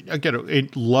George, again,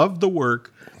 loved the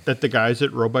work that the guys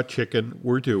at Robot Chicken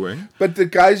were doing. But the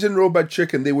guys in Robot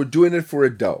Chicken, they were doing it for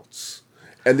adults.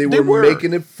 And they were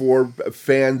making it for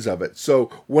fans of it. So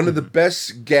one of the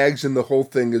best gags in the whole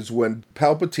thing is when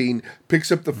Palpatine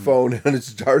picks up the phone and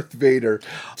it's Darth Vader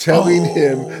telling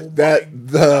him that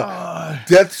the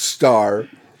Death Star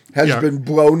has been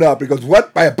blown up. He goes,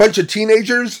 "What? By a bunch of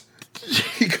teenagers?"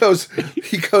 He goes,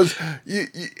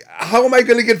 how am I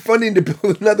going to get funding to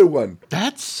build another one?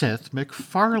 That's Seth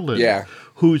MacFarlane,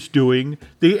 who's doing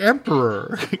the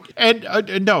Emperor. And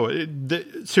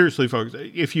seriously, folks,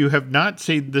 if you have not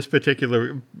seen this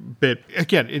particular bit,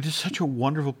 again, it is such a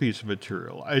wonderful piece of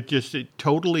material. It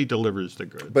totally delivers the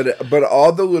goods. But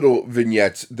all the little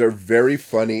vignettes, they're very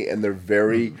funny and they're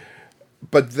very.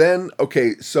 But then,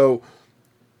 okay, so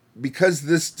because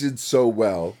this did so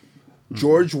well,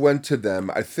 George went to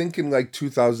them, I think in like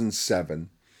 2007,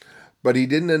 but he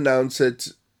didn't announce it.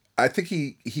 I think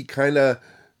he kind of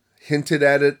hinted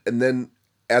at it, and then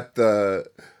at the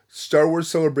Star Wars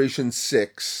Celebration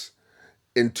 6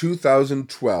 in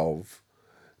 2012,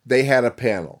 they had a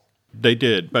panel. They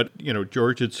did, but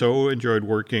George had so enjoyed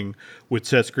working with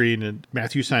Seth Green and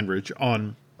Matthew Sandridge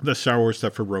on the Star Wars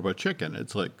stuff for Robot Chicken.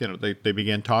 It's like, they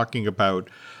began talking about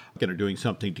doing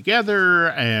something together,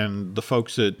 and the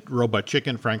folks at Robot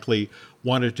Chicken, frankly,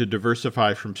 wanted to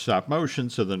diversify from stop motion,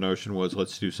 so the notion was,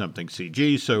 let's do something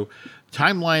CG. So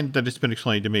timeline that has been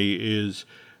explained to me is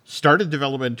started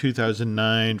development in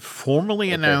 2009,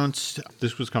 formally announced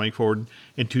this was coming forward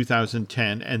in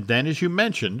 2010, and then, as you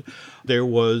mentioned, there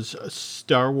was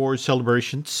Star Wars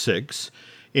Celebration 6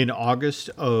 in August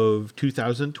of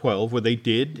 2012, where they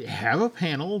did have a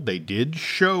panel, they did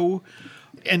show.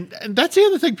 And that's the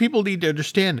other thing people need to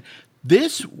understand.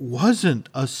 This wasn't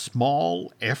a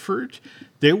small effort.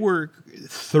 There were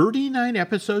 39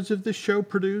 episodes of this show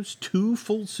produced, 2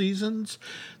 full seasons.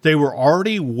 They were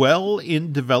already well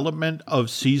in development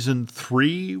of season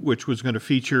 3, which was going to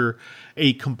feature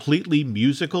a completely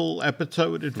musical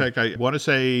episode. In fact, I want to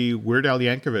say Weird Al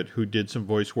Yankovic, who did some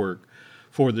voice work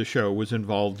for the show, was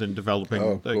involved in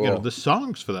developing the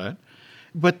songs for that.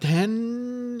 But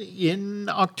then in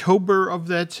October of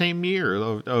that same year,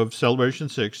 of Celebration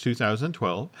 6,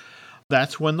 2012,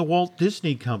 that's when the Walt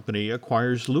Disney Company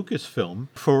acquires Lucasfilm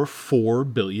for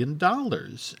 $4 billion.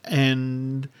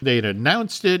 And they had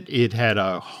announced it. It had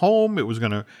a home. It was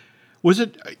going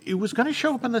to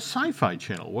show up on the Sci-Fi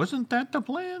Channel. Wasn't that the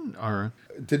plan? Or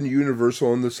didn't Universal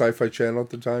own the Sci-Fi Channel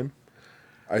at the time?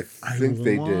 I think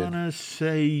they did. I want to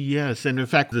say yes. And in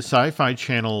fact, the Sci-Fi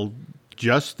Channel,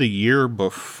 just the year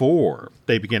before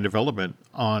they began development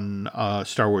on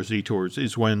Star Wars Detours,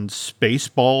 is when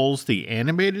Spaceballs, the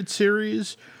animated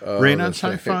series, ran on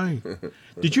Sci-Fi. Right.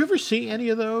 Did you ever see any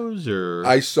of those? Or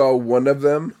I saw one of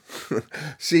them.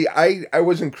 See, I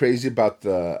wasn't crazy about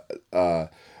the...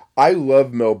 I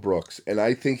love Mel Brooks, and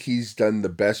I think he's done the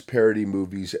best parody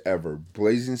movies ever.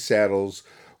 Blazing Saddles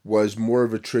was more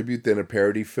of a tribute than a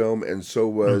parody film, and so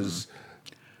was...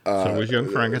 so was Young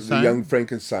Frankenstein? The Young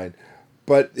Frankenstein.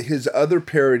 But his other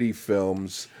parody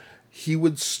films, he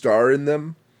would star in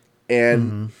them,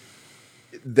 and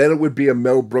then it would be a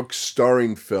Mel Brooks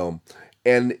starring film.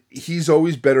 And he's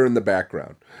always better in the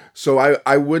background. So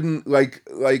I wouldn't like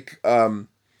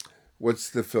what's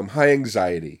the film? High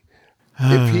Anxiety.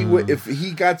 If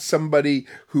he got somebody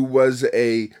who was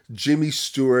a Jimmy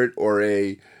Stewart or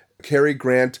a Cary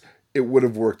Grant, it would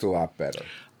have worked a lot better.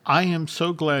 I am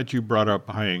so glad you brought up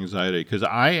High Anxiety, because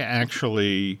I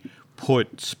actually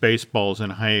put Spaceballs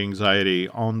and High Anxiety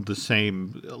on the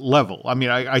same level. I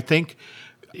mean, I think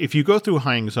if you go through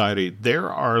High Anxiety, there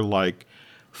are like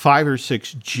 5 or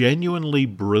 6 genuinely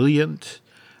brilliant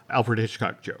Alfred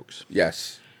Hitchcock jokes.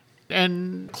 Yes.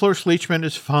 And Cloris Leachman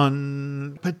is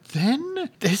fun. But then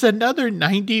there's another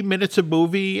 90 minutes of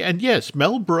movie. And yes,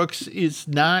 Mel Brooks is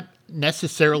not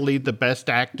necessarily the best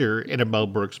actor in a Mel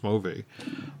Brooks movie.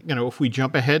 You know, if we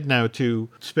jump ahead now to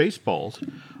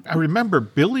Spaceballs, I remember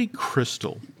Billy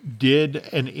Crystal did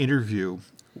an interview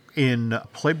in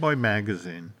Playboy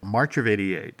magazine, March of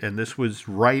 '88, and this was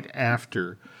right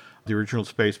after the original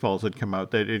Spaceballs had come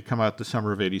out. It had come out the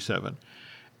summer of '87.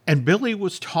 And Billy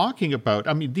was talking about,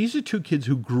 I mean, these are 2 kids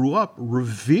who grew up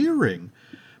revering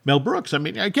Mel Brooks. I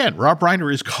mean, again, Rob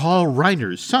Reiner is Carl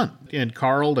Reiner's son, and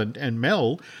Carl and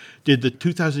Mel did the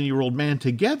 2,000-year-old man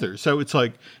together. So it's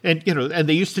like, and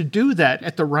they used to do that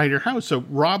at the Reiner house. So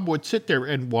Rob would sit there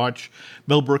and watch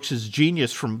Mel Brooks's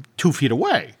genius from 2 feet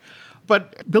away.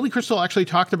 But Billy Crystal actually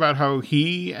talked about how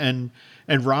he and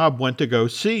Rob went to go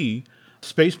see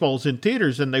Spaceballs in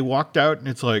theaters, and they walked out, and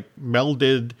it's like Mel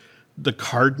did the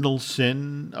cardinal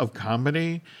sin of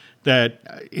comedy,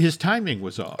 that his timing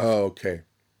was off. Oh, okay.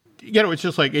 It's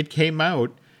just like it came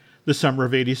out the summer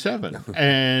of 87,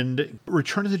 and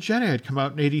Return of the Jedi had come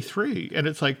out in 83. And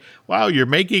it's like, wow, you're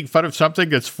making fun of something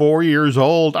that's 4 years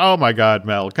old. Oh my God,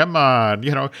 Mel, come on.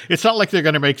 It's not like they're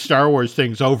going to make Star Wars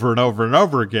things over and over and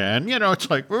over again. It's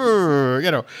like,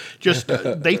 just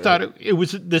they thought it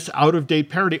was this out of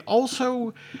date parody.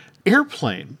 Also,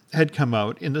 Airplane had come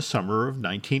out in the summer of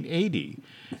 1980,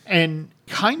 and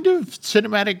kind of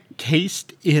cinematic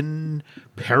taste in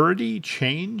parody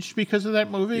changed because of that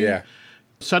movie. Yeah.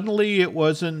 Suddenly it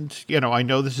wasn't, I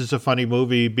know this is a funny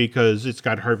movie because it's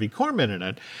got Harvey Korman in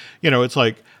it. It's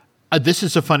like, this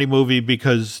is a funny movie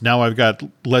because now I've got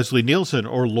Leslie Nielsen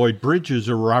or Lloyd Bridges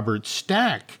or Robert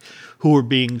Stack who are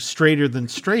being straighter than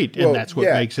straight, and that's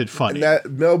what makes it funny. And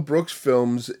that Mel Brooks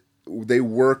films, they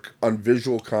work on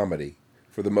visual comedy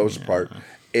for the most part.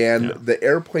 And the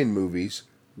Airplane movies,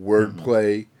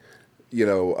 wordplay,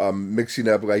 mixing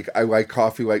up, like I like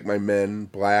coffee like my men,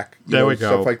 black,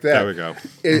 stuff like that. There we go.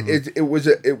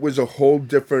 It was a whole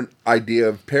different idea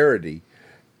of parody,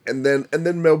 and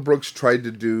then Mel Brooks tried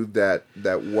to do that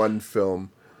one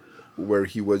film where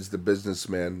he was the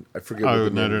businessman. I forget. Oh,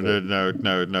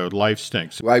 no! Life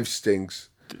Stinks. Life Stinks.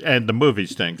 And the movie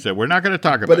stinks. That we're not going to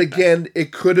talk about. But again,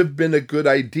 it could have been a good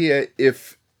idea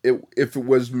if it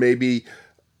was maybe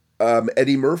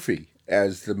Eddie Murphy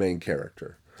as the main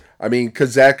character. I mean,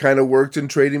 because that kind of worked in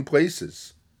Trading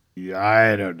Places. Yeah,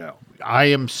 I don't know. I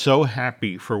am so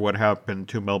happy for what happened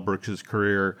to Mel Brooks'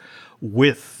 career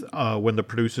with when the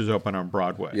Producers opened on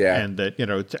Broadway. Yeah. And that,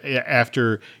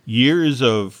 after years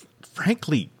of,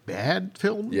 frankly, bad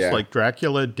films like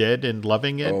Dracula, Dead and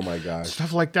Loving It. Oh, my gosh.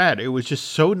 Stuff like that. It was just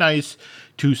so nice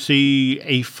to see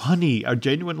a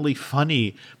genuinely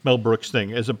funny Mel Brooks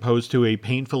thing as opposed to a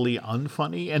painfully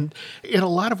unfunny. And in a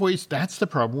lot of ways, that's the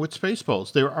problem with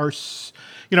Spaceballs. There are,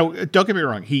 don't get me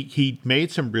wrong, he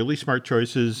made some really smart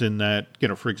choices in that,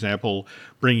 for example,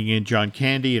 bringing in John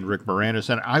Candy and Rick Moranis.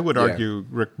 And I would argue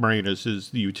Rick Moranis is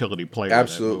the utility player.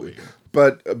 Absolutely. In that movie.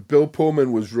 But Bill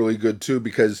Pullman was really good, too,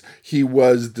 because he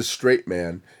was the straight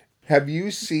man. Have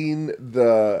you seen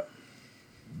the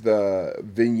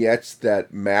vignettes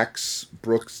that Max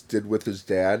Brooks did with his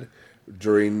dad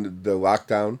during the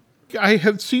lockdown? I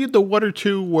have seen the one or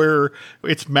two where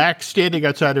it's Max standing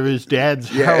outside of his dad's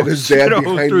house. Yeah, and his dad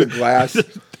behind the glass.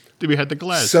 Behind the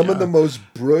glass. Some of the most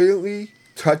brilliantly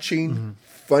touching,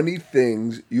 funny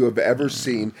things you have ever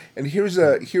seen. And here's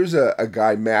a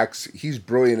guy, Max. He's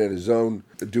brilliant in his own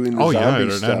doing the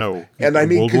zombie stuff. No. And I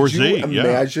mean, World War could you Z,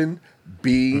 imagine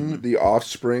being the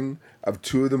offspring of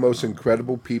two of the most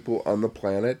incredible people on the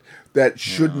planet that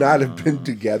should not have been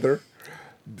together?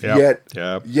 Yet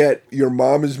your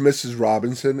mom is Mrs.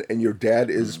 Robinson and your dad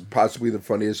is possibly the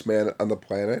funniest man on the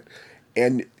planet.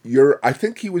 And I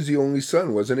think he was the only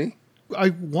son, wasn't he?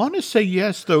 I want to say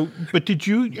yes, though. But did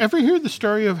you ever hear the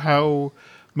story of how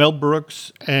Mel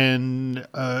Brooks and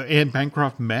Anne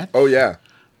Bancroft met? Oh, yeah.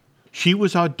 She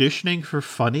was auditioning for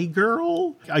Funny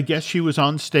Girl. I guess she was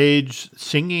on stage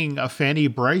singing a Fanny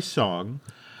Bryce song.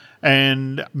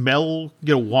 And Mel,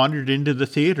 wandered into the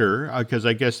theater because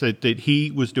I guess that he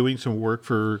was doing some work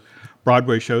for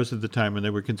Broadway shows at the time, and they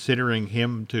were considering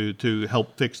him to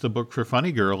help fix the book for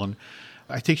Funny Girl. And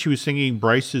I think she was singing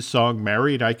Bryce's song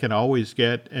 "Married I Can Always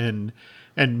Get," and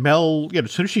Mel,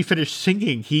 as soon as she finished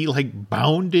singing, he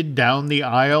bounded down the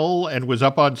aisle and was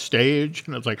up on stage,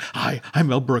 and I was like, "Hi, I'm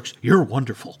Mel Brooks. You're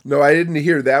wonderful." No, I didn't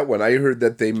hear that one. I heard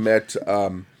that they met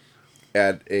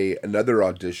at another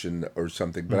audition or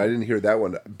something, but I didn't hear that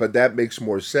one. But that makes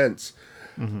more sense,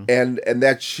 and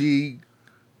that she,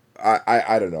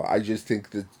 I don't know. I just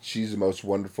think that she's the most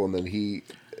wonderful, and then he.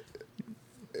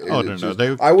 Oh no,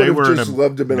 no, I would have just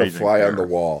loved to have been a fly on the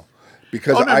wall,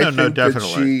 because I think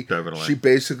definitely. that she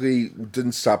basically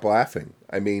didn't stop laughing.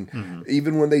 I mean,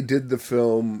 even when they did the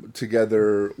film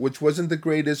together, which wasn't the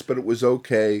greatest, but it was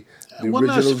okay. The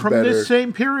original's from better. this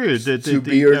same period, To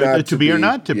Be or Not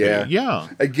to Be. Yeah.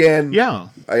 Again,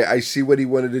 I see what he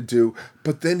wanted to do,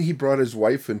 but then he brought his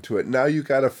wife into it. Now you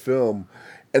got a film,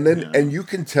 and then and you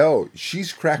can tell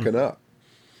she's cracking up.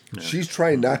 Yeah. She's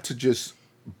trying not to just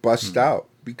bust out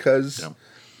because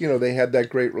they had that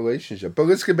great relationship. But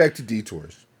let's get back to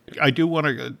Detours. I do want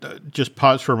to just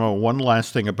pause for a moment. One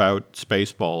last thing about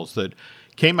Spaceballs that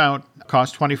came out,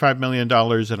 cost $25 million,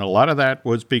 and a lot of that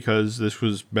was because this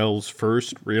was Mel's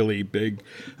first really big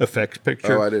effects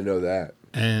picture. Oh, I didn't know that.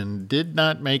 and did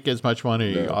not make as much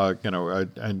money. No.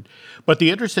 But the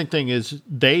interesting thing is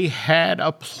they had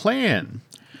a plan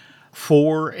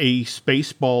for a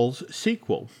Spaceballs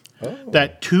sequel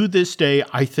that to this day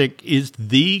I think is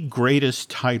the greatest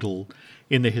title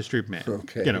in the history of man.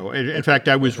 Okay. In fact,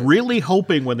 I was really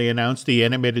hoping when they announced the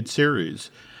animated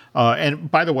series. And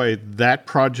by the way, that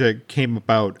project came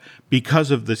about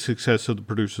because of the success of the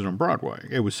producers on Broadway.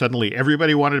 It was suddenly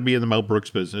everybody wanted to be in the Mel Brooks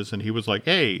business, and he was like,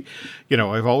 "Hey,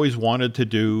 I've always wanted to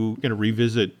do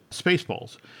revisit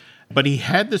Spaceballs," but he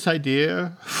had this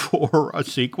idea for a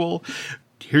sequel.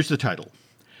 Here's the title: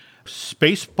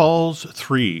 Spaceballs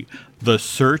 3: The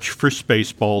Search for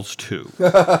Spaceballs 2.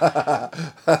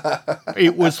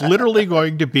 It was literally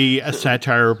going to be a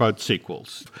satire about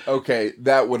sequels. Okay,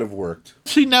 that would have worked.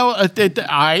 See, now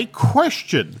I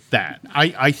question that.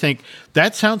 I think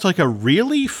that sounds like a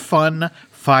really fun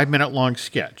 5-minute long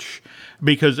sketch.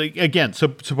 Because, again,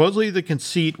 supposedly the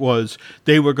conceit was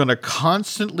they were going to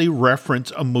constantly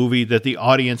reference a movie that the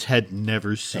audience had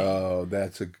never seen. Oh,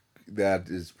 that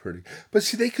is pretty. But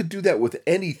see, they could do that with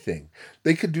anything.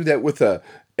 They could do that with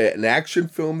an action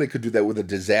film. They could do that with a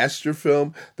disaster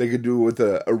film. They could do it with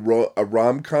a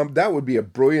rom-com. That would be a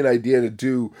brilliant idea to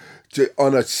do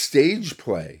on a stage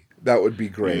play. That would be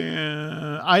great.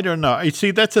 Yeah, I don't know.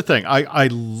 See, that's the thing. I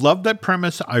love that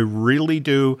premise. I really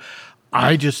do.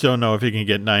 I just don't know if you can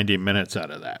get 90 minutes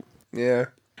out of that. Yeah.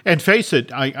 And face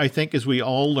it, I think as we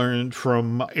all learned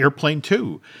from Airplane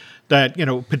 2, that,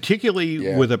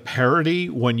 particularly with a parody,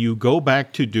 when you go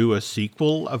back to do a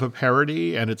sequel of a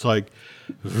parody, and it's like,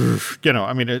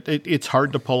 it's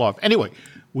hard to pull off. Anyway,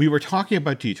 we were talking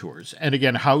about detours, and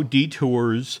again, how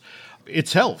detours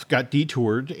itself got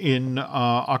detoured in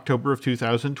October of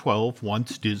 2012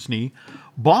 once Disney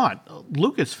bought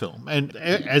Lucasfilm. And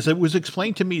as it was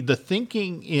explained to me, the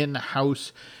thinking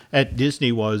in-house at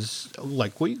Disney was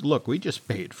like, we just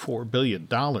paid $4 billion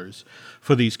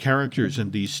for these characters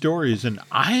and these stories, and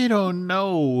I don't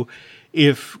know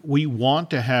if we want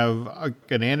to have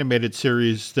an animated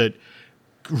series that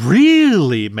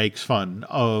really makes fun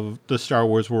of the Star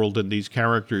Wars world and these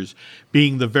characters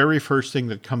being the very first thing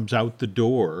that comes out the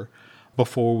door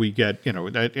before we get,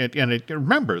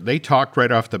 remember, they talked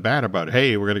right off the bat about,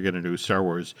 hey, we're going to get a new Star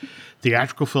Wars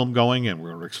theatrical film going, and we're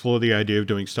going to explore the idea of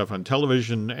doing stuff on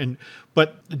television.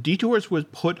 But Detours was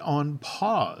put on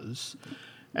pause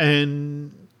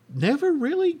and never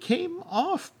really came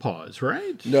off pause,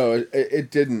 right? No, it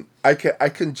didn't. I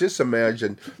can just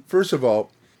imagine. First of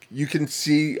all, you can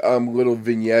see little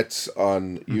vignettes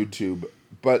on YouTube,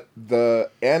 but the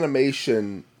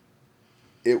animation,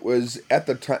 it was at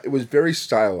the time, it was very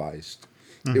stylized.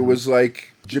 Mm-hmm. It was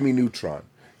like Jimmy Neutron,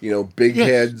 big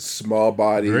heads, small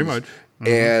bodies, very much,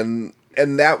 and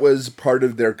that was part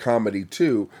of their comedy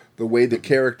too, the way the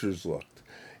characters looked.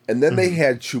 And then they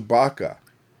had Chewbacca,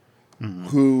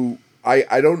 who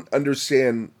I don't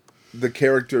understand the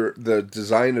character, the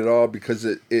design at all, because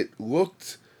it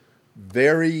looked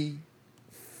very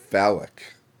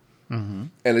phallic.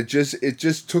 And it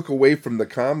just took away from the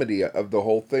comedy of the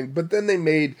whole thing. But then they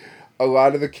made a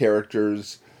lot of the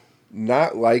characters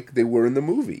not like they were in the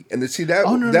movie. And see, that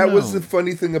was the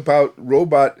funny thing about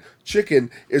Robot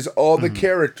Chicken, is all the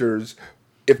characters,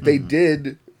 if they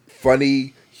did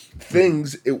funny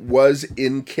things, it was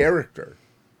in character.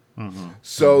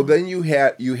 So then you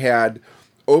had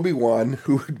Obi-Wan,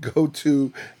 who would go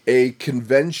to a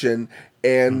convention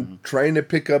and trying to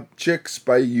pick up chicks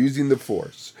by using the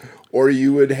Force. Or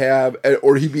you would have,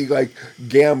 or he'd be like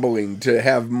gambling to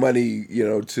have money,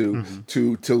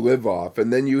 to live off.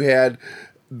 And then you had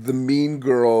the mean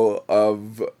girl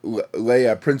of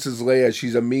Leia, Princess Leia.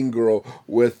 She's a mean girl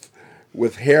with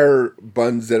hair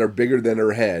buns that are bigger than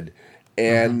her head.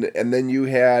 And then you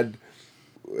had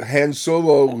Han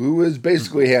Solo, who is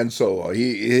basically Han Solo.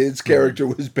 His character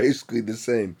was basically the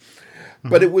same.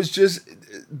 But it was just,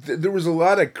 there was a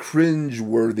lot of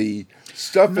cringe-worthy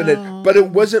stuff in it, but it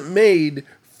wasn't made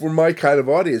for my kind of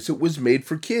audience. It was made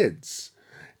for kids.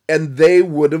 And they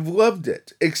would have loved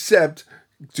it. Except,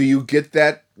 do you get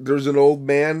that there's an old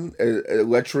man, a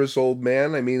lecherous old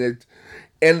man? I mean,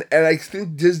 and I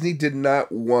think Disney did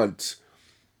not want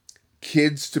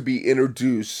kids to be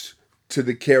introduced to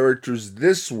the characters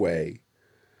this way.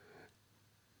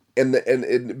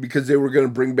 And because they were going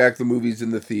to bring back the movies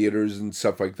in the theaters and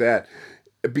stuff like that,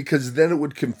 because then it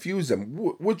would confuse them,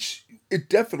 which it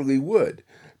definitely would.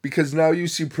 Because now you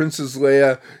see Princess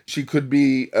Leia, she could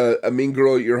be a mean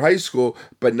girl at your high school,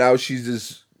 but now she's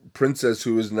this princess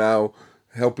who is now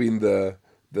helping the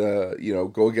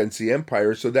go against the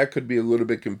Empire. So that could be a little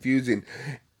bit confusing.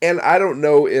 And I don't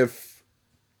know if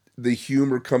the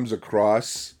humor comes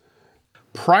across.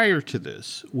 prior to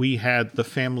this, we had the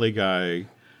Family Guy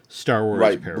Star Wars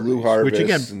Right, parodies, Blue Harvest which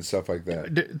again, and stuff like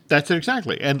that. That's it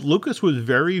exactly. And Lucas was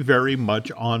very, very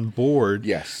much on board.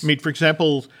 Yes. I mean, for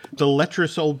example, the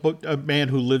lecherous old man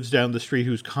who lives down the street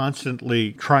who's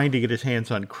constantly trying to get his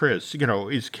hands on Chris,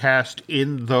 is cast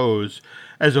in those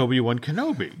as Obi-Wan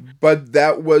Kenobi. But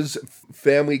that was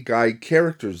Family Guy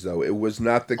characters, though. It was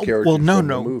not the characters from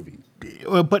the movie.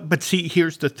 But see,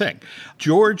 here's the thing.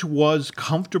 George was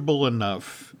comfortable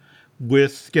enough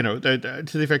with, to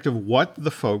the effect of what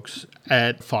the folks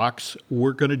at Fox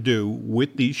were going to do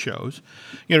with these shows,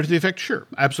 to the effect, sure,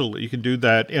 absolutely, you can do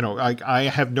that. I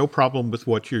have no problem with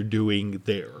what you're doing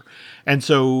there. And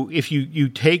so if you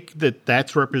take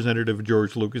that's representative of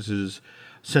George Lucas's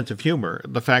sense of humor,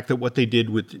 the fact that what they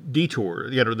did with Detour,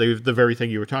 the very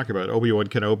thing you were talking about, Obi-Wan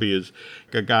Kenobi is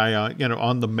a guy,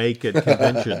 on the make at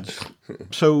conventions.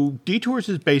 So Detours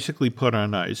is basically put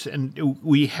on ice, and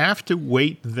we have to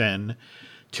wait then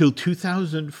till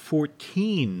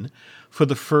 2014 for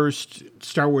the first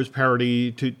Star Wars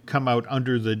parody to come out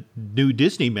under the new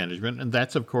Disney management, and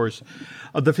that's, of course,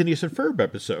 the Phineas and Ferb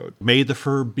episode, May the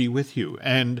Ferb Be With You.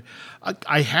 And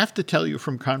I have to tell you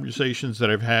from conversations that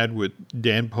I've had with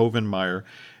Dan Povenmire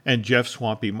and Jeff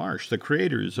Swampy Marsh, the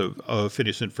creators of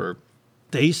Phineas and Ferb,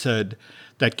 they said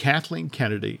that Kathleen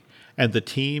Kennedy and the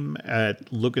team at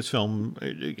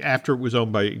Lucasfilm, after it was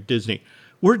owned by Disney,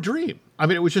 were a dream. I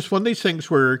mean, it was just one of these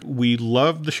things where we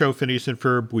love the show Phineas and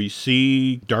Ferb. We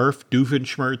see Darth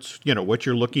Doofenshmirtz, what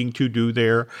you're looking to do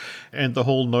there. And the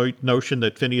whole notion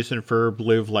that Phineas and Ferb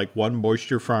live like one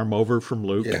moisture farm over from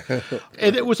Luke. Yeah.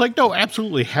 And it was like, no,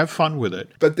 absolutely, have fun with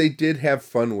it. But they did have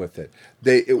fun with it.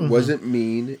 It wasn't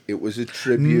mean. It was a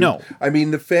tribute. No. I mean,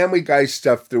 the Family Guy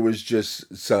stuff, there was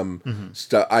just some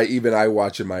stuff. I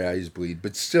watch and my eyes bleed.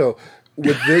 But still,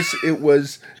 with this, it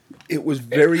was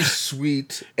very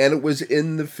sweet, and it was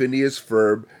in the Phineas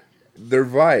Ferb, their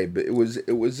vibe. It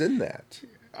was in that.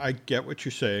 I get what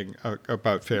you're saying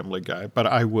about Family Guy, but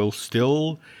I will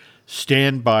still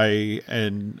stand by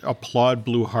and applaud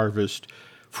Blue Harvest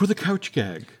for the couch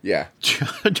gag. Yeah.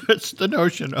 Just the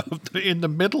notion of in the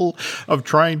middle of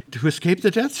trying to escape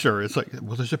the Death Star, it's like,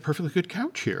 well, there's a perfectly good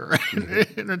couch here.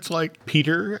 And it's like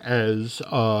Peter as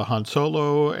Han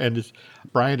Solo and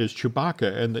Brian as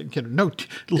Chewbacca. And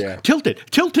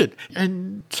tilt it.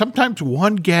 And sometimes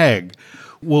one gag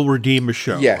will redeem a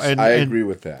show. Yes, I agree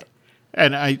with that.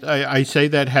 And I say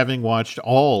that having watched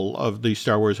all of the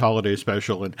Star Wars Holiday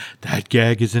Special, and that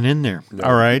gag isn't in there. No.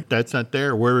 All right? That's not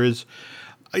there. Whereas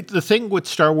the thing with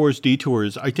Star Wars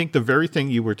Detours, I think the very thing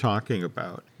you were talking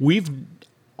about, we've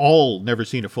all never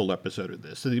seen a full episode of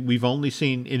this. We've only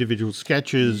seen individual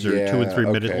sketches or 2 and 3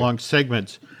 minute long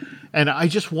segments. And I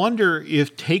just wonder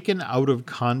if taken out of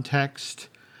context,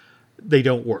 they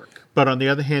don't work. But on the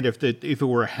other hand, if it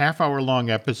were a half-hour long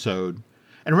episode,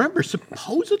 and remember,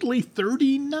 supposedly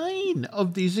 39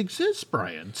 of these exist,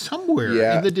 Brian,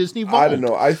 somewhere in the Disney vault. I don't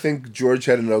know. I think George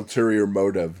had an ulterior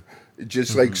motive.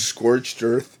 Just like scorched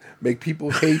earth, make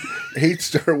people hate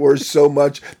Star Wars so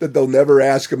much that they'll never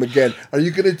ask him again. Are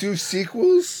you going to do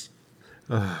sequels?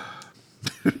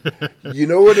 You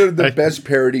know what are the best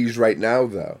parodies right now,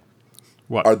 though?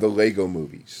 What? Are the Lego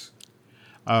movies.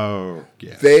 Oh,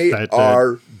 yes. They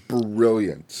are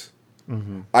brilliant.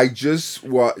 Mm-hmm.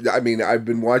 I've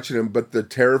been watching them, but the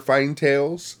Terrifying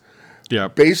Tales,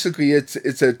 basically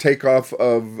it's a takeoff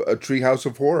of a Treehouse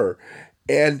of Horror,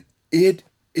 and it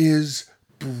is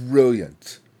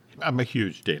brilliant. I'm a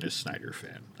huge Dana Snyder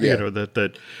fan. Yeah.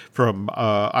 That from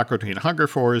Aqua Teen Hunger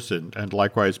Force and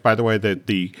likewise, by the way, that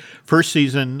the first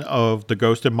season of The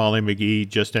Ghost of Molly McGee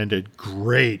just ended.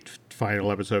 Great final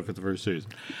episode for the first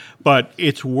season. But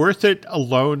it's worth it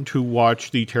alone to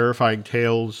watch the Terrifying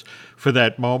Tales for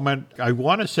that moment. I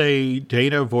want to say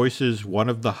Dana voices one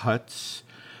of the Hutts,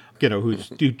 who's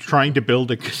trying to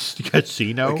build a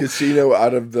casino. A casino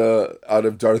out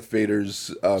of Darth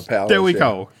Vader's palace. There we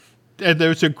go. And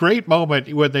there's a great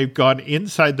moment when they've gone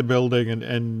inside the building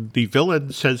and the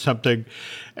villain says something,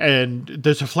 and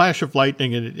there's a flash of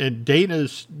lightning, and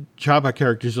Dana's Jabba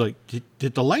character is like,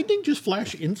 did the lightning just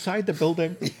flash inside the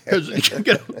building? Because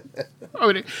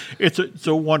it's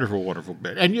a wonderful, wonderful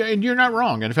bit. And you're not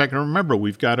wrong. And in fact, remember,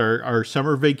 we've got our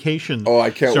summer vacation. Oh,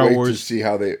 I can't wait to see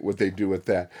what they do with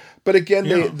that. But again,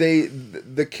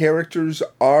 the characters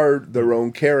are their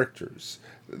own characters.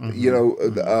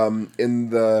 Mm-hmm. In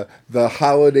the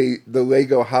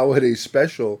Lego holiday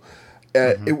special,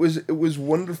 it was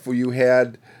wonderful. You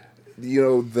had,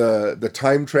 the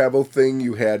time travel thing.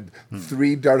 You had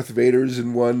 3 Darth Vaders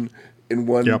in one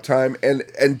time, and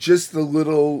just the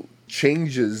little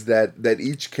changes that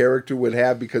each character would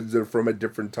have because they're from a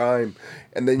different time.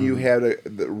 And then you had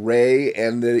the Ray,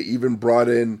 and they even brought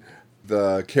in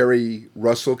the Kerry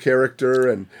Russell character,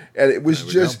 and it was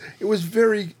just it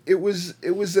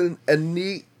was a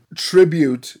neat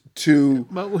tribute to.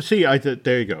 Well, see,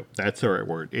 there you go. That's the right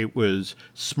word. It was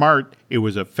smart, it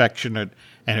was affectionate,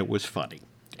 and it was funny.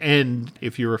 And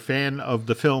if you're a fan of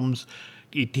the films,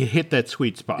 it hit that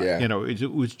sweet spot. Yeah. You know,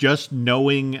 it was just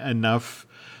knowing enough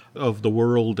of the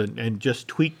world and just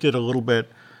tweaked it a little bit.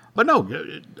 But no,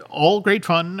 all great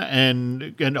fun,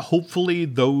 and hopefully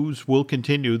those will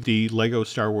continue, the Lego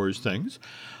Star Wars things.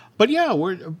 But yeah,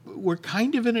 we're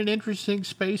kind of in an interesting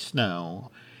space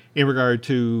now in regard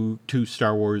to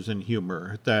Star Wars and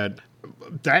humor.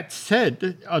 That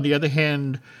said, on the other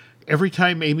hand, every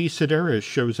time Amy Sedaris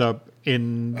shows up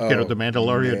in The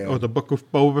Mandalorian or the Book of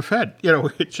Boba Fett,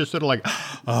 it's just sort of like,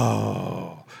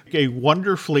 a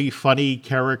wonderfully funny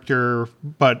character,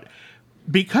 but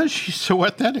because she's so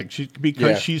authentic,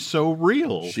 she's so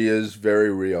real. She is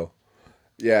very real.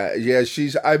 Yeah.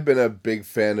 I've been a big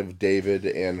fan of David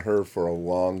and her for a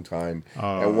long time.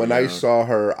 And when I saw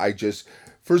her,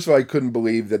 first of all, I couldn't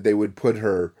believe that they would put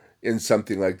her in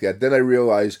something like that. Then I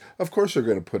realized, of course they're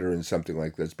going to put her in something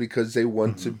like this because they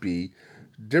want to be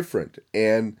different.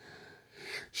 And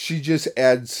she just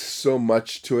adds so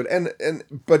much to it.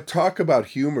 But talk about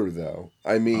humor, though.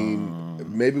 I mean,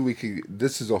 maybe we could.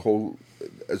 This is a whole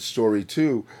story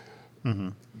too.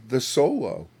 The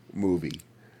Solo movie,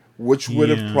 which would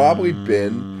have probably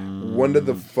been one of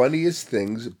the funniest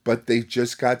things, but they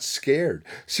just got scared.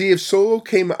 See, if Solo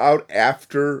came out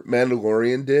after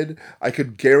Mandalorian did, I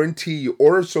could guarantee you,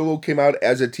 or if Solo came out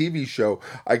as a TV show,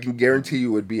 I can guarantee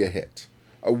you it would be a hit,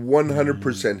 a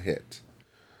 100% hit.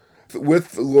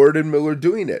 With Lord and Miller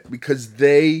doing it, because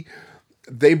they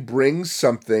bring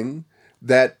something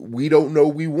that we don't know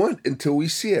we want until we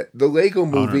see it. The Lego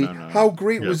movie, how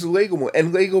great was the Lego movie?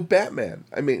 And Lego Batman.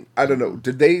 I mean, I don't know.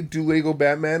 Did they do Lego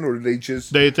Batman, or did they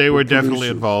just... They were definitely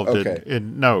involved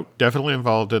definitely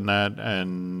involved in that.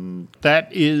 And that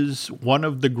is one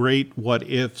of the great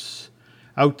what-ifs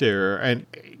out there. And,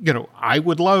 I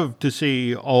would love to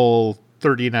see all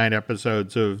 39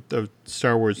 episodes of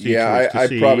Star Wars teachers to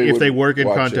see if they work in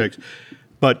context.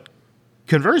 But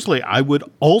conversely, I would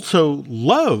also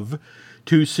love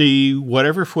to see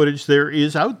whatever footage there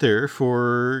is out there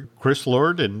for Chris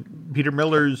Lord and Peter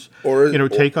Miller's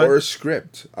take on... Or a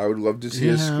script. I would love to see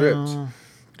a script.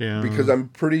 Yeah. Because I'm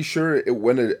pretty sure it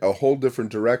went a whole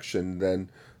different direction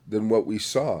than what we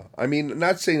saw. I mean,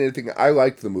 not saying anything. I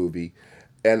liked the movie.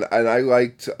 And I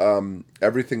liked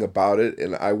everything about it,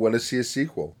 and I want to see a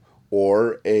sequel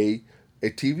or a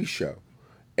TV show.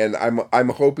 And I'm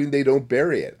hoping they don't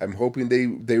bury it. I'm hoping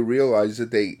they realize that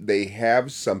they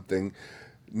have something,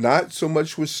 not so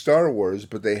much with Star Wars,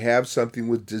 but they have something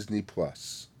with Disney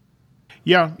Plus.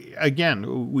 Yeah,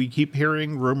 again, we keep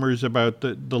hearing rumors about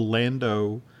the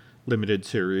Lando limited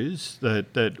series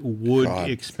that would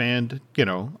expand,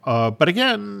 but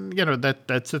again,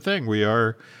 that's the thing. We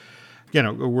are...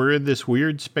 we're in this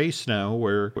weird space now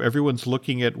where everyone's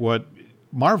looking at what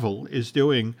Marvel is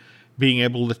doing, being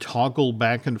able to toggle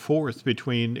back and forth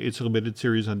between its limited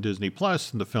series on Disney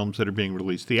Plus and the films that are being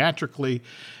released theatrically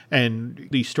and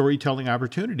the storytelling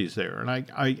opportunities there. And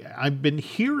I've been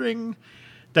hearing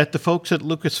that the folks at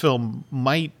Lucasfilm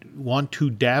might want to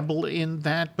dabble in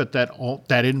that, but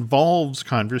that involves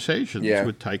conversations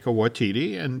with Taika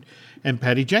Waititi and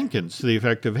Patty Jenkins to the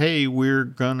effect of, hey, we're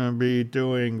going to be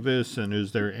doing this, and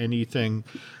is there anything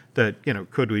that,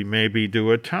 could we maybe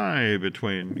do a tie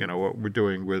between, what we're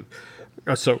doing with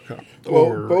Ahsoka?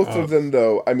 Well, both of them,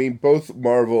 though, I mean, both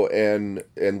Marvel and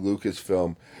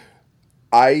Lucasfilm,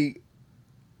 I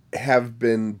have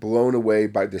been blown away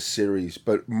by the series,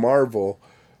 but Marvel...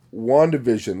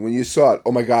 WandaVision, when you saw it,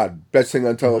 oh my God, best thing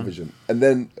on television. And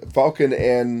then Falcon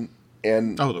and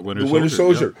the Winter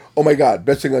Soldier. Yeah. Oh my God,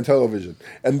 best thing on television.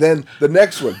 And then the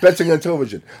next one, best thing on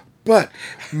television. But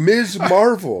Ms.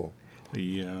 Marvel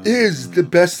is the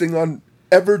best thing on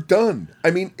ever done.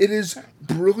 I mean, it is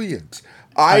brilliant.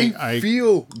 I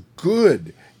feel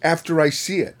good after I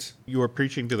see it. You are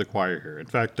preaching to the choir here. In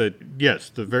fact, the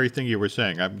very thing you were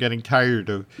saying, I'm getting tired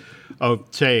of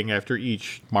saying after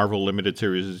each Marvel limited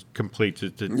series is complete,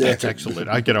 that's excellent.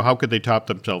 How could they top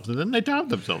themselves? And then they top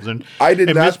themselves. And I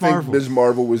did not think Ms.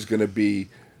 Marvel was going to be...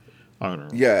 I don't know.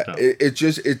 Yeah, no.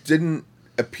 It didn't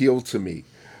appeal to me.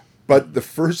 But the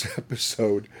first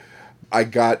episode, I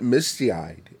got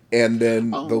misty-eyed. And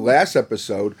then the last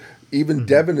episode, Even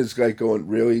Devin is like going,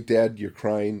 "Really, Dad? You're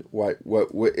crying? Why? What?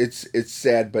 It's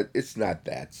sad, but it's not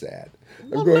that sad."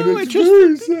 I'm going, no, "It's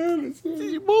very sad." It's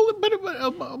sad. Well, but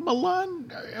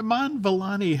Iman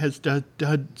Vellani has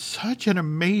done such an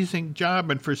amazing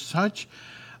job, and for such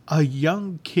a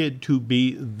young kid to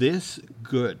be this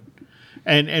good,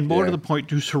 and more to the point,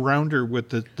 to surround her with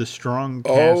the strong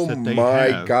cast that they have.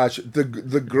 Oh my gosh, the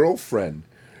girlfriend,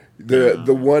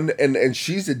 the one, and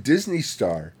she's a Disney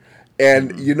star.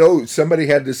 And, somebody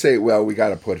had to say, well, we got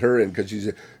to put her in because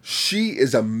she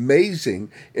is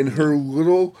amazing in her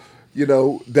little,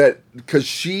 because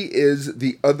she is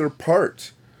the other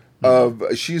part of,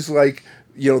 she's like,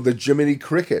 the Jiminy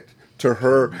Cricket to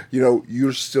her,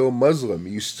 you're still Muslim.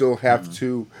 You still have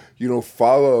to,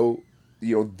 follow,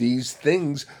 these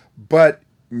things, but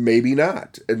maybe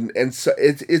not. And so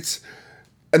it's,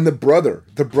 and the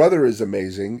brother is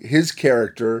amazing. His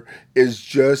character is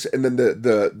just, and then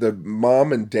the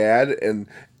mom and dad and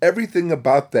everything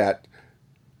about that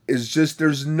is just,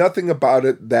 there's nothing about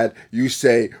it that you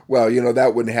say, well,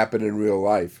 that wouldn't happen in real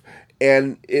life.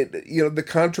 And it, the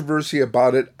controversy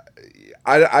about it,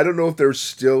 I don't know if they're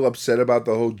still upset about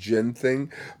the whole Jinn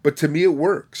thing, but to me it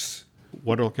works.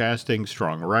 Wonderful casting,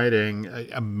 strong writing,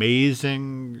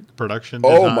 amazing production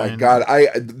design. Oh my God.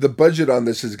 The budget on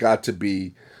this has got to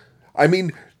be,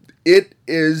 it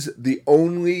is the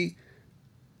only,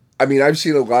 I've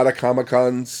seen a lot of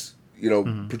Comic-Cons,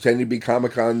 pretending to be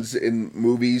Comic-Cons in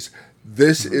movies.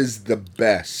 This is the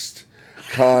best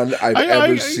con I've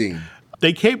ever seen.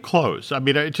 They came close. At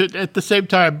the same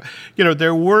time,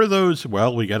 there were those,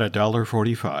 well, we got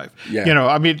 $1.45. Yeah.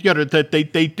 That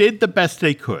they did the best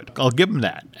they could. I'll give them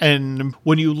that. And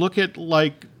when you look at,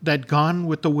 like, that Gone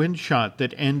with the Wind shot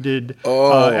that ended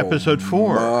episode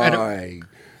 4.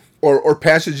 Or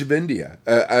Passage of India.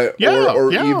 Yeah.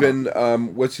 Even,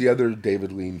 what's the other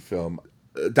David Lean film?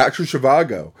 Dr.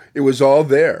 Zhivago. It was all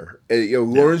there.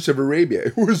 Lawrence of Arabia.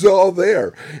 It was all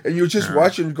there. And you're just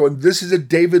watching going, this is a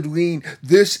David Lean.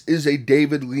 This is a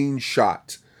David Lean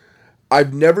shot.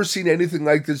 I've never seen anything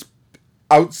like this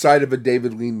outside of a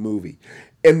David Lean movie.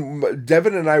 And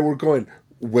Devin and I were going,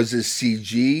 was this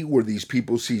CG? Were these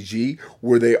people CG?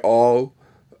 Were they all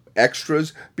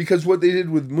extras? Because what they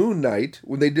did with Moon Knight,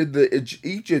 when they did the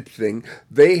Egypt thing,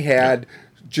 they had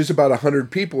just about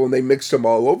 100 people and they mixed them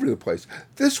all over the place.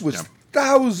 This was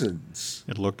thousands.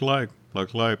 It looked like.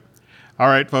 All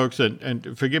right, folks,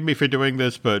 and forgive me for doing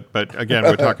this, but again,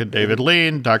 we're talking David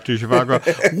Lean, Dr. Zhivago,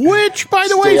 which, by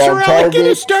the way, Sir Alec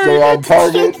Guinness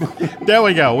started. There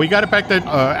we go. We got it back to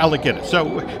Alec Guinness.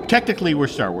 So technically, we're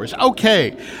Star Wars.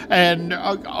 Okay. And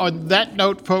on that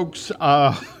note, folks,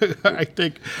 I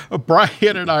think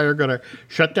Brian and I are going to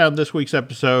shut down this week's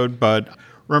episode, but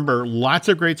remember, lots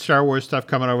of great Star Wars stuff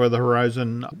coming over the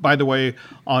horizon. By the way,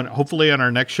 hopefully on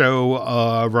our next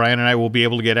show, Ryan and I will be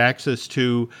able to get access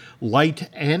to Light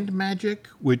and Magic,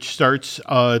 which starts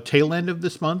tail end of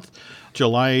this month,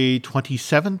 July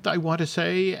 27th, I want to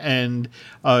say. And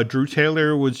Drew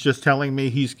Taylor was just telling me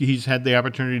he's had the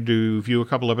opportunity to view a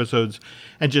couple episodes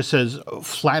and just says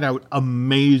flat out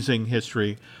amazing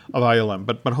history of ILM.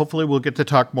 But hopefully we'll get to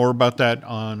talk more about that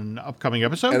on upcoming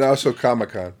episodes. And also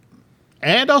Comic-Con.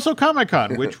 And also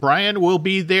Comic-Con, which Brian will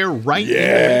be there right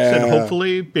in and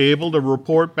hopefully be able to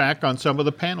report back on some of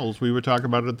the panels we were talking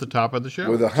about at the top of the show.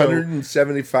 With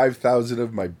 175,000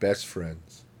 of my best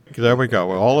friends. There we go.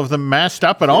 All of them masked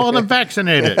up and all of them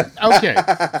vaccinated. Okay.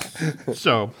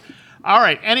 So, all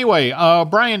right. Anyway,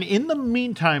 Brian, in the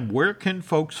meantime, where can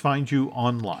folks find you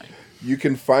online? You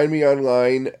can find me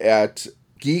online at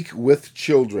Geek with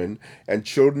Children, and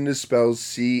Children is spelled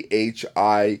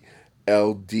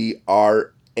CHILDRN,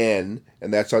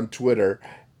 and that's on Twitter.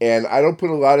 And I don't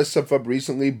put a lot of stuff up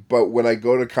recently, but when I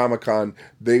go to Comic-Con,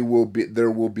 there will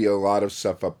be a lot of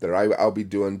stuff up there. I'll be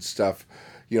doing stuff.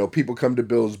 People come to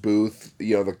Bill's booth,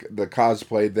 the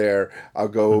cosplay there. I'll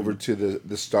go over to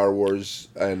the Star Wars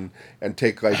and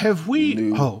take like. Have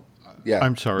we? Yeah.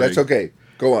 I'm sorry. That's okay.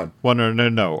 Go on. Well,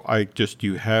 no.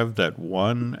 You have that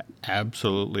one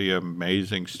absolutely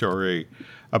amazing story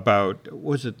about,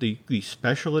 was it the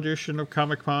special edition of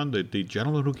Comic-Con, the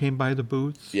gentleman who came by the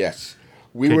booth? Yes.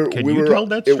 Can you tell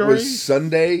that story? It was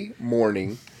Sunday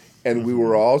morning, and we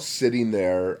were all sitting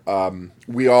there.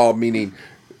 We all, meaning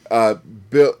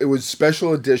Bill, it was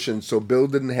special edition, so Bill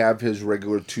didn't have his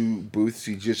regular 2 booths.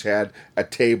 He just had a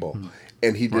table,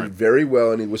 and he did very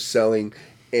well, and he was selling,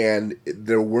 and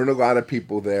there weren't a lot of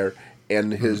people there.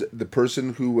 And the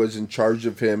person who was in charge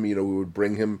of him, we would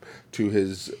bring him to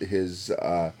his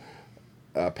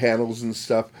panels and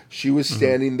stuff. She was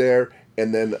standing there,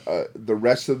 and then the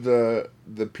rest of the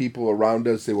people around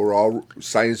us, they were all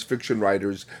science fiction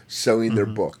writers selling their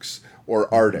books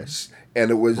or artists,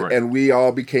 and it was Right. and we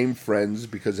all became friends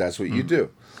because that's what you do.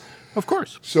 Of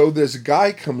course. So this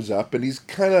guy comes up and he's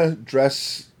kind of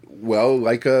dressed well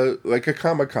like a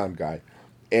Comic-Con guy.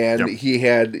 And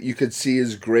Yep. you could see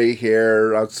his gray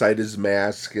hair outside his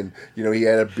mask, and he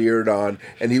had a beard on,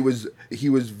 and he was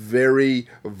very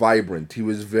vibrant. He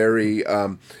was very,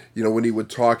 when he would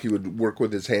talk, he would work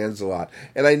with his hands a lot,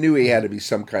 and I knew he had to be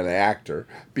some kind of actor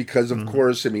because, of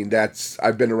course, I mean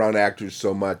I've been around actors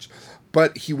so much,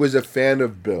 but he was a fan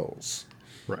of Bill's,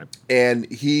 Right. and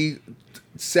he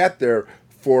sat there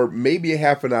for maybe a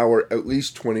half an hour, at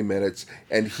least 20 minutes,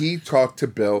 and he talked to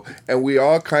Bill, and we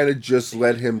all kind of just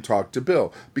let him talk to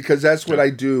Bill, because that's what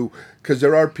I do, because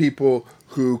there are people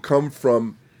who come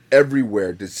from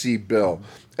everywhere to see Bill,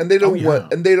 and they don't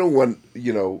want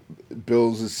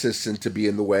Bill's assistant to be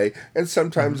in the way, and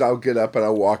sometimes I'll get up and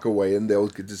I'll walk away and they'll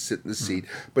get to sit in the seat,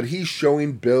 but he's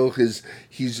showing Bill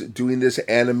he's doing this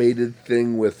animated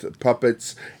thing with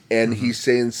puppets, and he's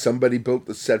saying somebody built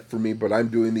the set for me, but I'm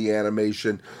doing the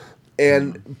animation,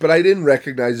 but I didn't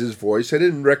recognize his voice. I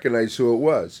didn't recognize who it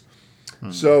was.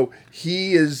 So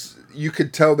you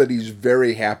could tell that he's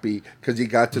very happy because he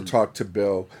got to talk to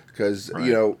Bill, because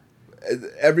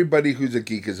everybody who's a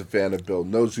geek is a fan of Bill,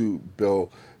 knows who Bill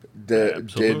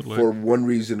did for one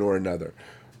reason or another.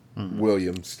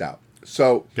 William Stout.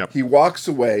 So he walks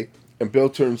away, and Bill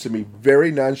turns to me very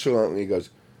nonchalantly. He goes,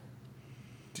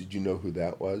 "Did you know who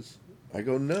that was?" I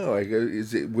go, "No." I go,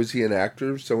 was he an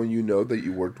actor, someone you know that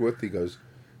you worked with? He goes,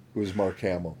 "It was Mark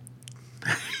Hamill."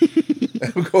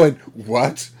 I'm going,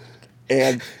 "What?"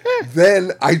 And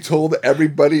then I told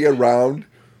everybody around,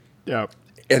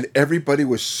 and everybody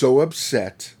was so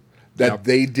upset that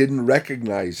they didn't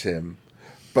recognize him,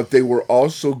 but they were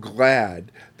also glad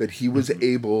that he was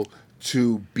able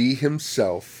to be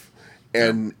himself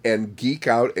and geek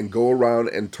out and go around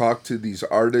and talk to these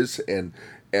artists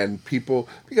and people,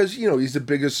 because he's the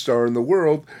biggest star in the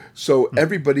world, so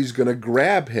everybody's going to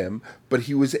grab him, but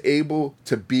he was able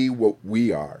to be what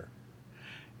we are.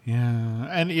 Yeah,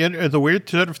 and the weird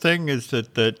sort of thing is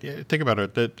that think about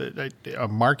it, that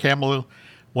Mark Hamill,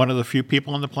 one of the few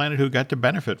people on the planet who got to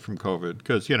benefit from COVID,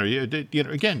 because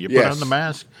again, you put on the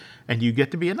mask and you get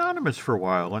to be anonymous for a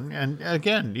while, and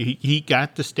again, he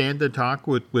got to stand and talk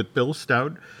with Bill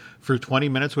Stout for 20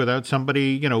 minutes without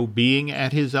somebody being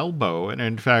at his elbow. And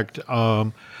in fact,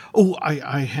 I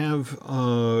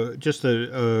have just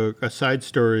a side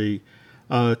story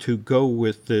to go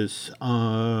with this.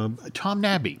 Tom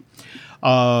Nabby,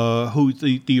 who's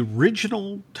the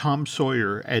original Tom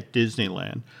Sawyer at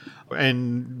Disneyland,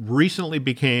 and recently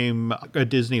became a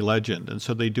Disney legend. And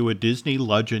so they do a Disney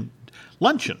Legend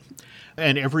luncheon.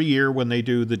 And every year when they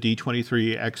do the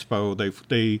D23 Expo,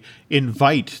 they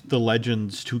invite the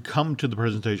legends to come to the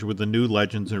presentation with the new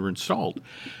legends that are installed.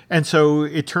 And so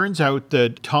it turns out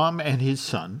that Tom and his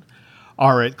son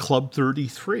are at Club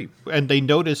 33. And they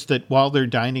notice that while they're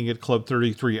dining at Club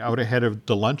 33 out ahead of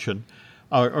the luncheon,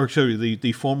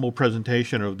 the formal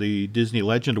presentation of the Disney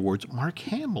Legend Awards, Mark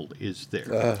Hamill is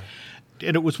there.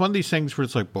 And it was one of these things where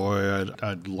it's like, boy,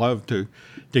 I'd love to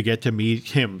get to meet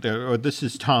him. Or this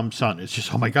is Tom's son. It's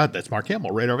just, oh my God, that's Mark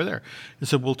Hamill right over there. And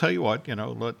so we'll tell you what,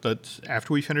 let's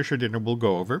after we finish our dinner, we'll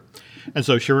go over. And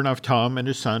so sure enough, Tom and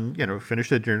his son, finish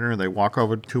the dinner, and they walk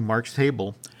over to Mark's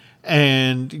table.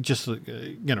 And just,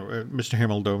 Mr.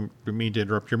 Hamill, don't mean to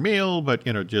interrupt your meal, but,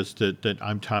 just that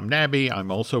I'm Tom Nabby. I'm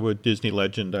also a Disney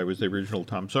legend. I was the original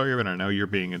Tom Sawyer, and I know you're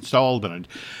being installed. And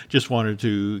I just wanted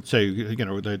to say,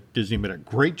 that Disney made a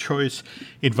great choice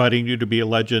inviting you to be a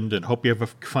legend, and hope you have a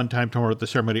fun time tomorrow at the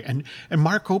ceremony. And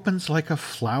Mark opens like a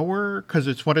flower, because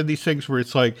it's one of these things where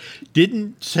it's like,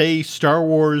 didn't say Star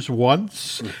Wars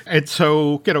once. And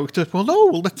so, it's just, well,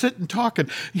 no, let's sit and talk.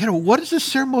 And, what is this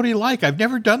ceremony like? I've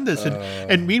never done this.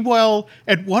 And meanwhile,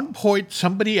 at one point,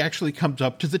 somebody actually comes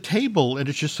up to the table, and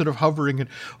it's just sort of hovering, and,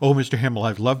 oh, Mr. Hamill,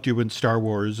 I've loved you in Star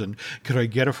Wars, and could I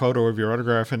get a photo of your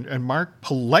autograph? And Mark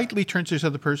politely turns to this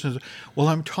other person and says, well,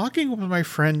 I'm talking with my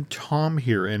friend Tom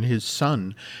here and his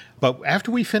son, but after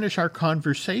we finish our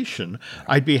conversation,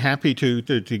 I'd be happy to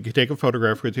take a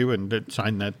photograph with you and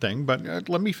sign that thing. But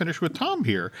let me finish with Tom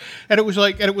here. And it was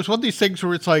one of these things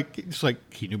where it's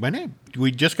like he knew my name.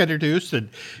 We just got introduced, and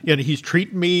he's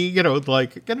treating me,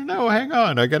 like, no, hang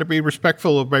on, I got to be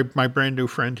respectful of my brand new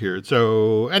friend here.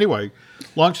 So anyway,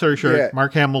 long story short,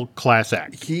 Mark Hamill, class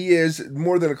act. He is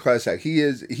more than a class act. He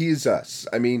is us.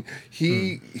 I mean,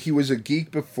 he was a geek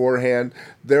beforehand.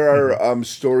 There are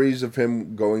stories of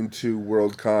him going to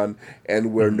Worldcon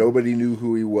and where nobody knew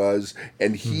who he was,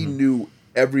 and he knew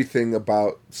everything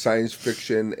about science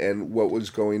fiction and what was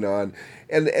going on.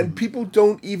 And people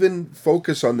don't even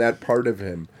focus on that part of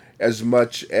him as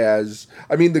much as,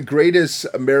 I mean, the greatest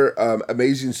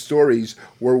amazing stories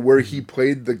were where he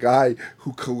played the guy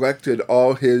who collected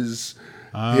all his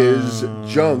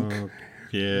junk,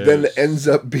 yes. then ends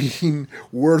up being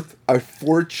worth a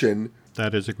fortune.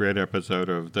 That is a great episode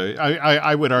of the.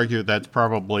 I would argue that's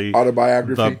probably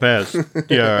Autobiography? the best.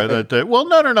 Yeah. Well,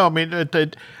 no. I mean,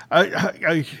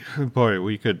 boy,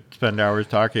 we could spend hours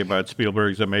talking about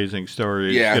Spielberg's amazing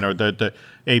stories. Yeah.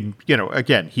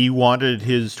 Again, he wanted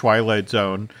his Twilight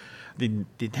Zone.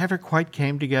 It never quite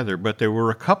came together, but there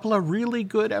were a couple of really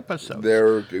good episodes.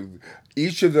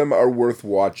 Each of them are worth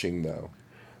watching, though.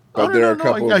 But there are a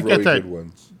couple of really good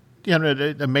ones.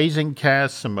 Amazing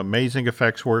cast, some amazing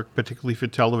effects work, particularly for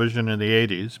television in the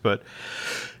 80s. But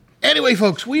anyway,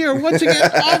 folks, we are once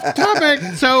again off topic.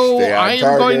 So I'm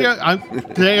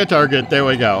staying at Target. There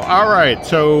we go. All right.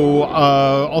 So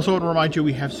also want to remind you,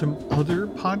 we have some other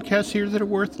podcasts here that are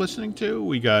worth listening to.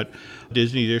 We got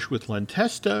Disney Dish with Len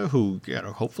Testa, who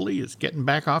hopefully is getting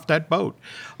back off that boat.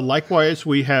 Likewise,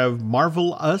 we have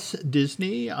Marvel Us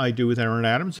Disney, I do with Aaron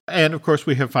Adams. And of course,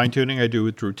 we have Fine Tuning, I do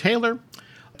with Drew Taylor.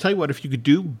 Tell you what, if you could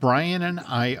do Brian and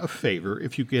I a favor,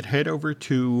 if you could head over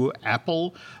to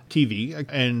Apple TV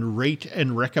and rate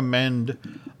and recommend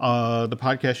the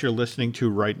podcast you're listening to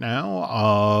right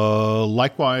now.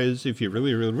 Likewise, if you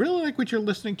really, really, really like what you're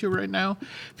listening to right now,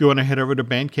 if you want to head over to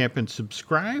Bandcamp and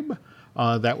subscribe,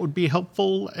 that would be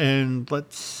helpful. And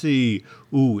let's see.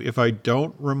 If I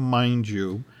don't remind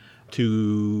you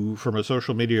from a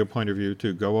social media point of view,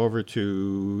 to go over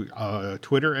to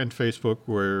Twitter and Facebook,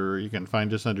 where you can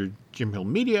find us under Jim Hill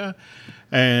Media.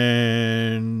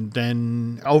 And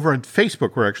then over on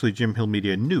Facebook, we're actually Jim Hill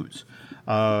Media News.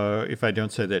 If I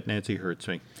don't say that, Nancy hurts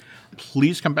me.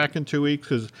 Please come back in 2 weeks,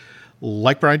 because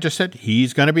like Brian just said,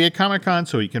 he's going to be at Comic-Con,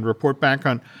 so he can report back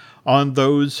on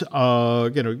those,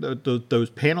 those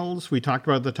panels we talked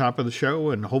about at the top of the show,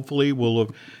 and hopefully we'll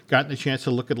have gotten a chance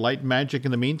to look at Light and Magic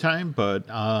in the meantime. But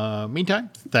meantime,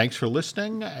 thanks for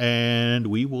listening, and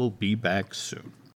we will be back soon.